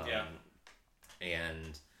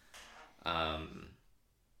 And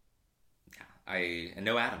I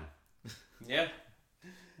know Adam. Yeah.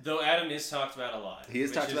 Though Adam is talked about a lot. He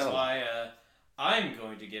is talked about a lot. Which is why I'm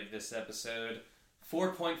going to give this episode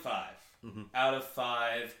 4.5 out of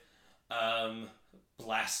 5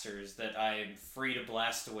 blasters that I am free to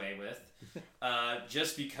blast away with.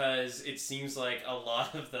 Just because it seems like a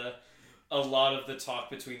lot of the talk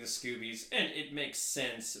between the Scoobies, and it makes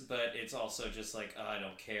sense, but it's also just like, I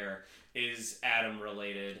don't care, is Adam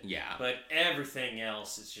related. Yeah. But everything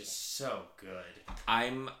else is just so good.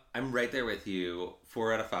 I'm right there with you.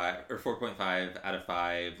 4 out of 5, or 4.5 out of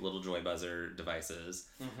 5 little joy buzzer devices.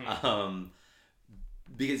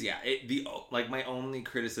 Because my only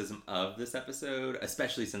criticism of this episode,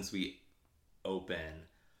 especially since we open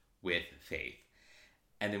with Faith,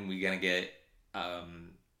 and then we're gonna get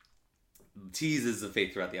teases of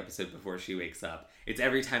Faith throughout the episode before she wakes up. It's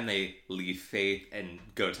every time they leave Faith and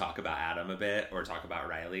go talk about Adam a bit or talk about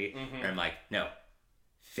Riley, and I'm like, no,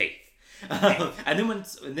 Faith. And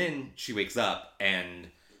then she wakes up, and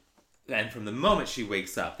from the moment she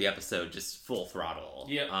wakes up, the episode just full throttle.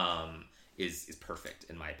 Is perfect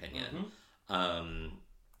in my opinion.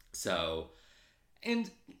 So, and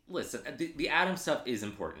listen, the Adam stuff is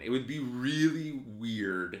important. It would be really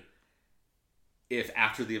weird if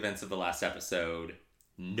after the events of the last episode,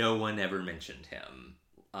 no one ever mentioned him.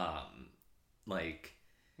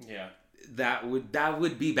 That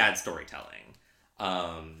would be bad storytelling.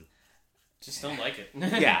 Just don't like it.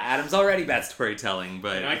 Yeah, Adam's already bad storytelling,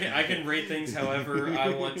 but and I can rate things however I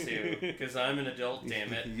want to, because I'm an adult,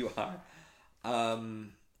 damn it. You are.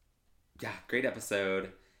 Great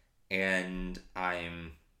episode, and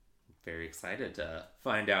I'm very excited to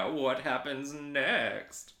find out what happens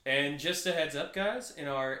next. And just a heads up, guys, in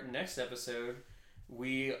our next episode,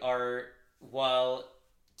 we are, in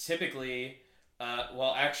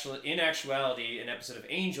actuality, an episode of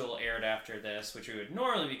Angel aired after this, which we would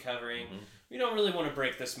normally be covering. We don't really want to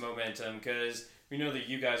break this momentum, because we know that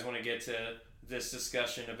you guys want to get to this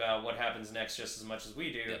discussion about what happens next just as much as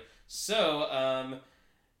we do. Yep. So,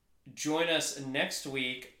 join us next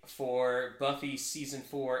week for Buffy Season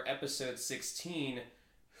 4, Episode 16,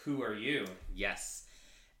 Who Are You? Yes.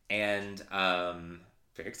 And,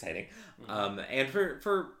 very exciting. And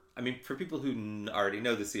for people who already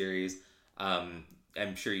know the series, I'm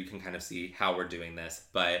sure you can kind of see how we're doing this,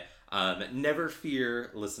 but never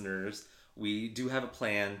fear, listeners. We do have a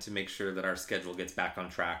plan to make sure that our schedule gets back on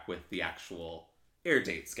track with the actual air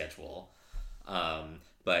date schedule.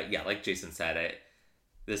 But yeah, like Jason said,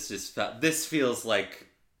 this feels like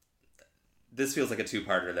a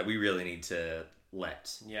two-parter that we really need to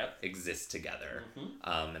let exist together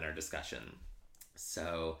in our discussion.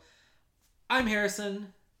 So, I'm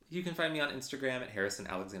Harrison. You can find me on Instagram at Harrison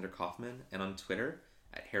Alexander Kaufman and on Twitter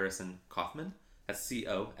at Harrison Kaufman. That's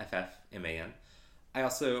Coffman. I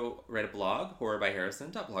also write a blog,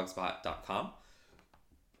 horrorbyharrison.blogspot.com.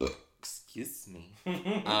 Excuse me.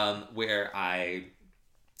 Where I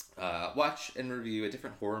watch and review a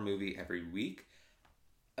different horror movie every week.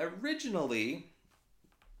 Originally,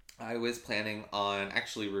 I was planning on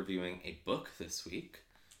actually reviewing a book this week.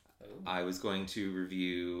 I was going to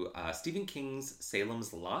review Stephen King's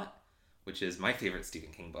Salem's Lot, which is my favorite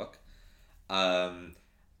Stephen King book.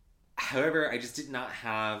 However, I just did not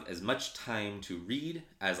have as much time to read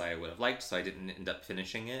as I would have liked, so I didn't end up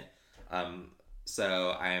finishing it.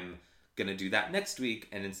 So I'm going to do that next week,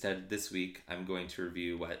 and instead this week I'm going to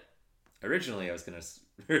review what originally I was going to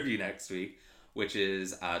review next week, which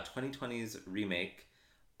is 2020's remake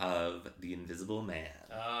of The Invisible Man.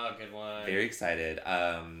 Oh, good one. Very excited.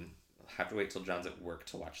 I'll have to wait till John's at work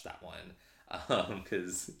to watch that one,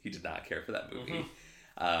 because he did not care for that movie.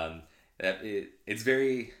 It's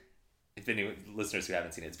very... If any listeners who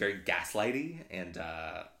haven't seen it, it's very gaslighty and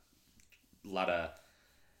a lot of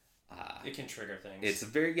It can trigger things. It's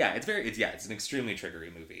an extremely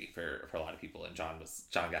triggery movie for a lot of people. And John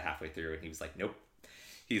got halfway through and he was like, nope.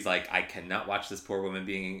 He's like, I cannot watch this poor woman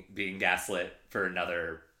being gaslit for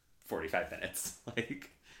another 45 minutes. Like,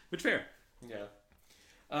 which fair. Yeah.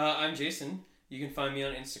 I'm Jason. You can find me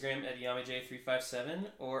on Instagram at YamiJ357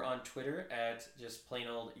 or on Twitter at just plain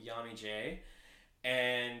old YamiJ.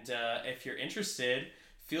 And if you're interested,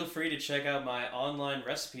 feel free to check out my online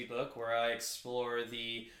recipe book where I explore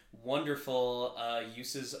the wonderful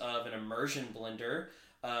uses of an immersion blender.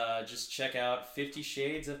 Just check out 50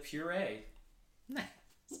 Shades of Puree.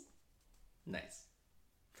 Nice.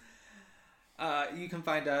 You can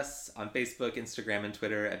find us on Facebook, Instagram, and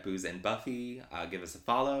Twitter at Booze and Buffy. Give us a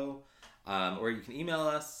follow. Or you can email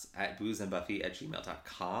us at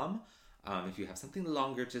boozeandbuffy@gmail.com. If you have something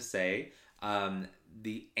longer to say,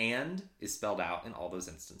 the "and" is spelled out in all those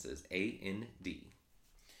instances. A-N-D.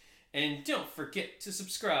 And don't forget to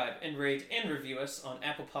subscribe and rate and review us on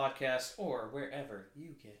Apple Podcasts or wherever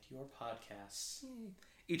you get your podcasts.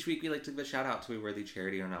 Each week we like to give a shout out to a worthy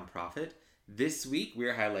charity or nonprofit. This week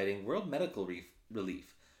we're highlighting World Medical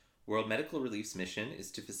Relief. World Medical Relief's mission is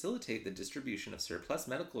to facilitate the distribution of surplus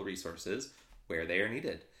medical resources where they are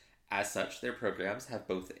needed. As such, their programs have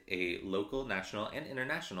both a local, national, and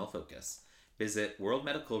international focus. Visit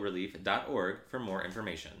worldmedicalrelief.org for more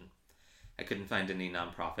information. I couldn't find any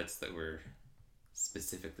nonprofits that were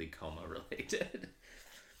specifically coma related.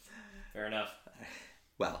 Fair enough.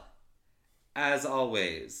 Well, as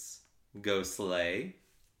always, go slay.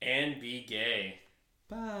 And be gay.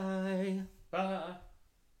 Bye. Bye.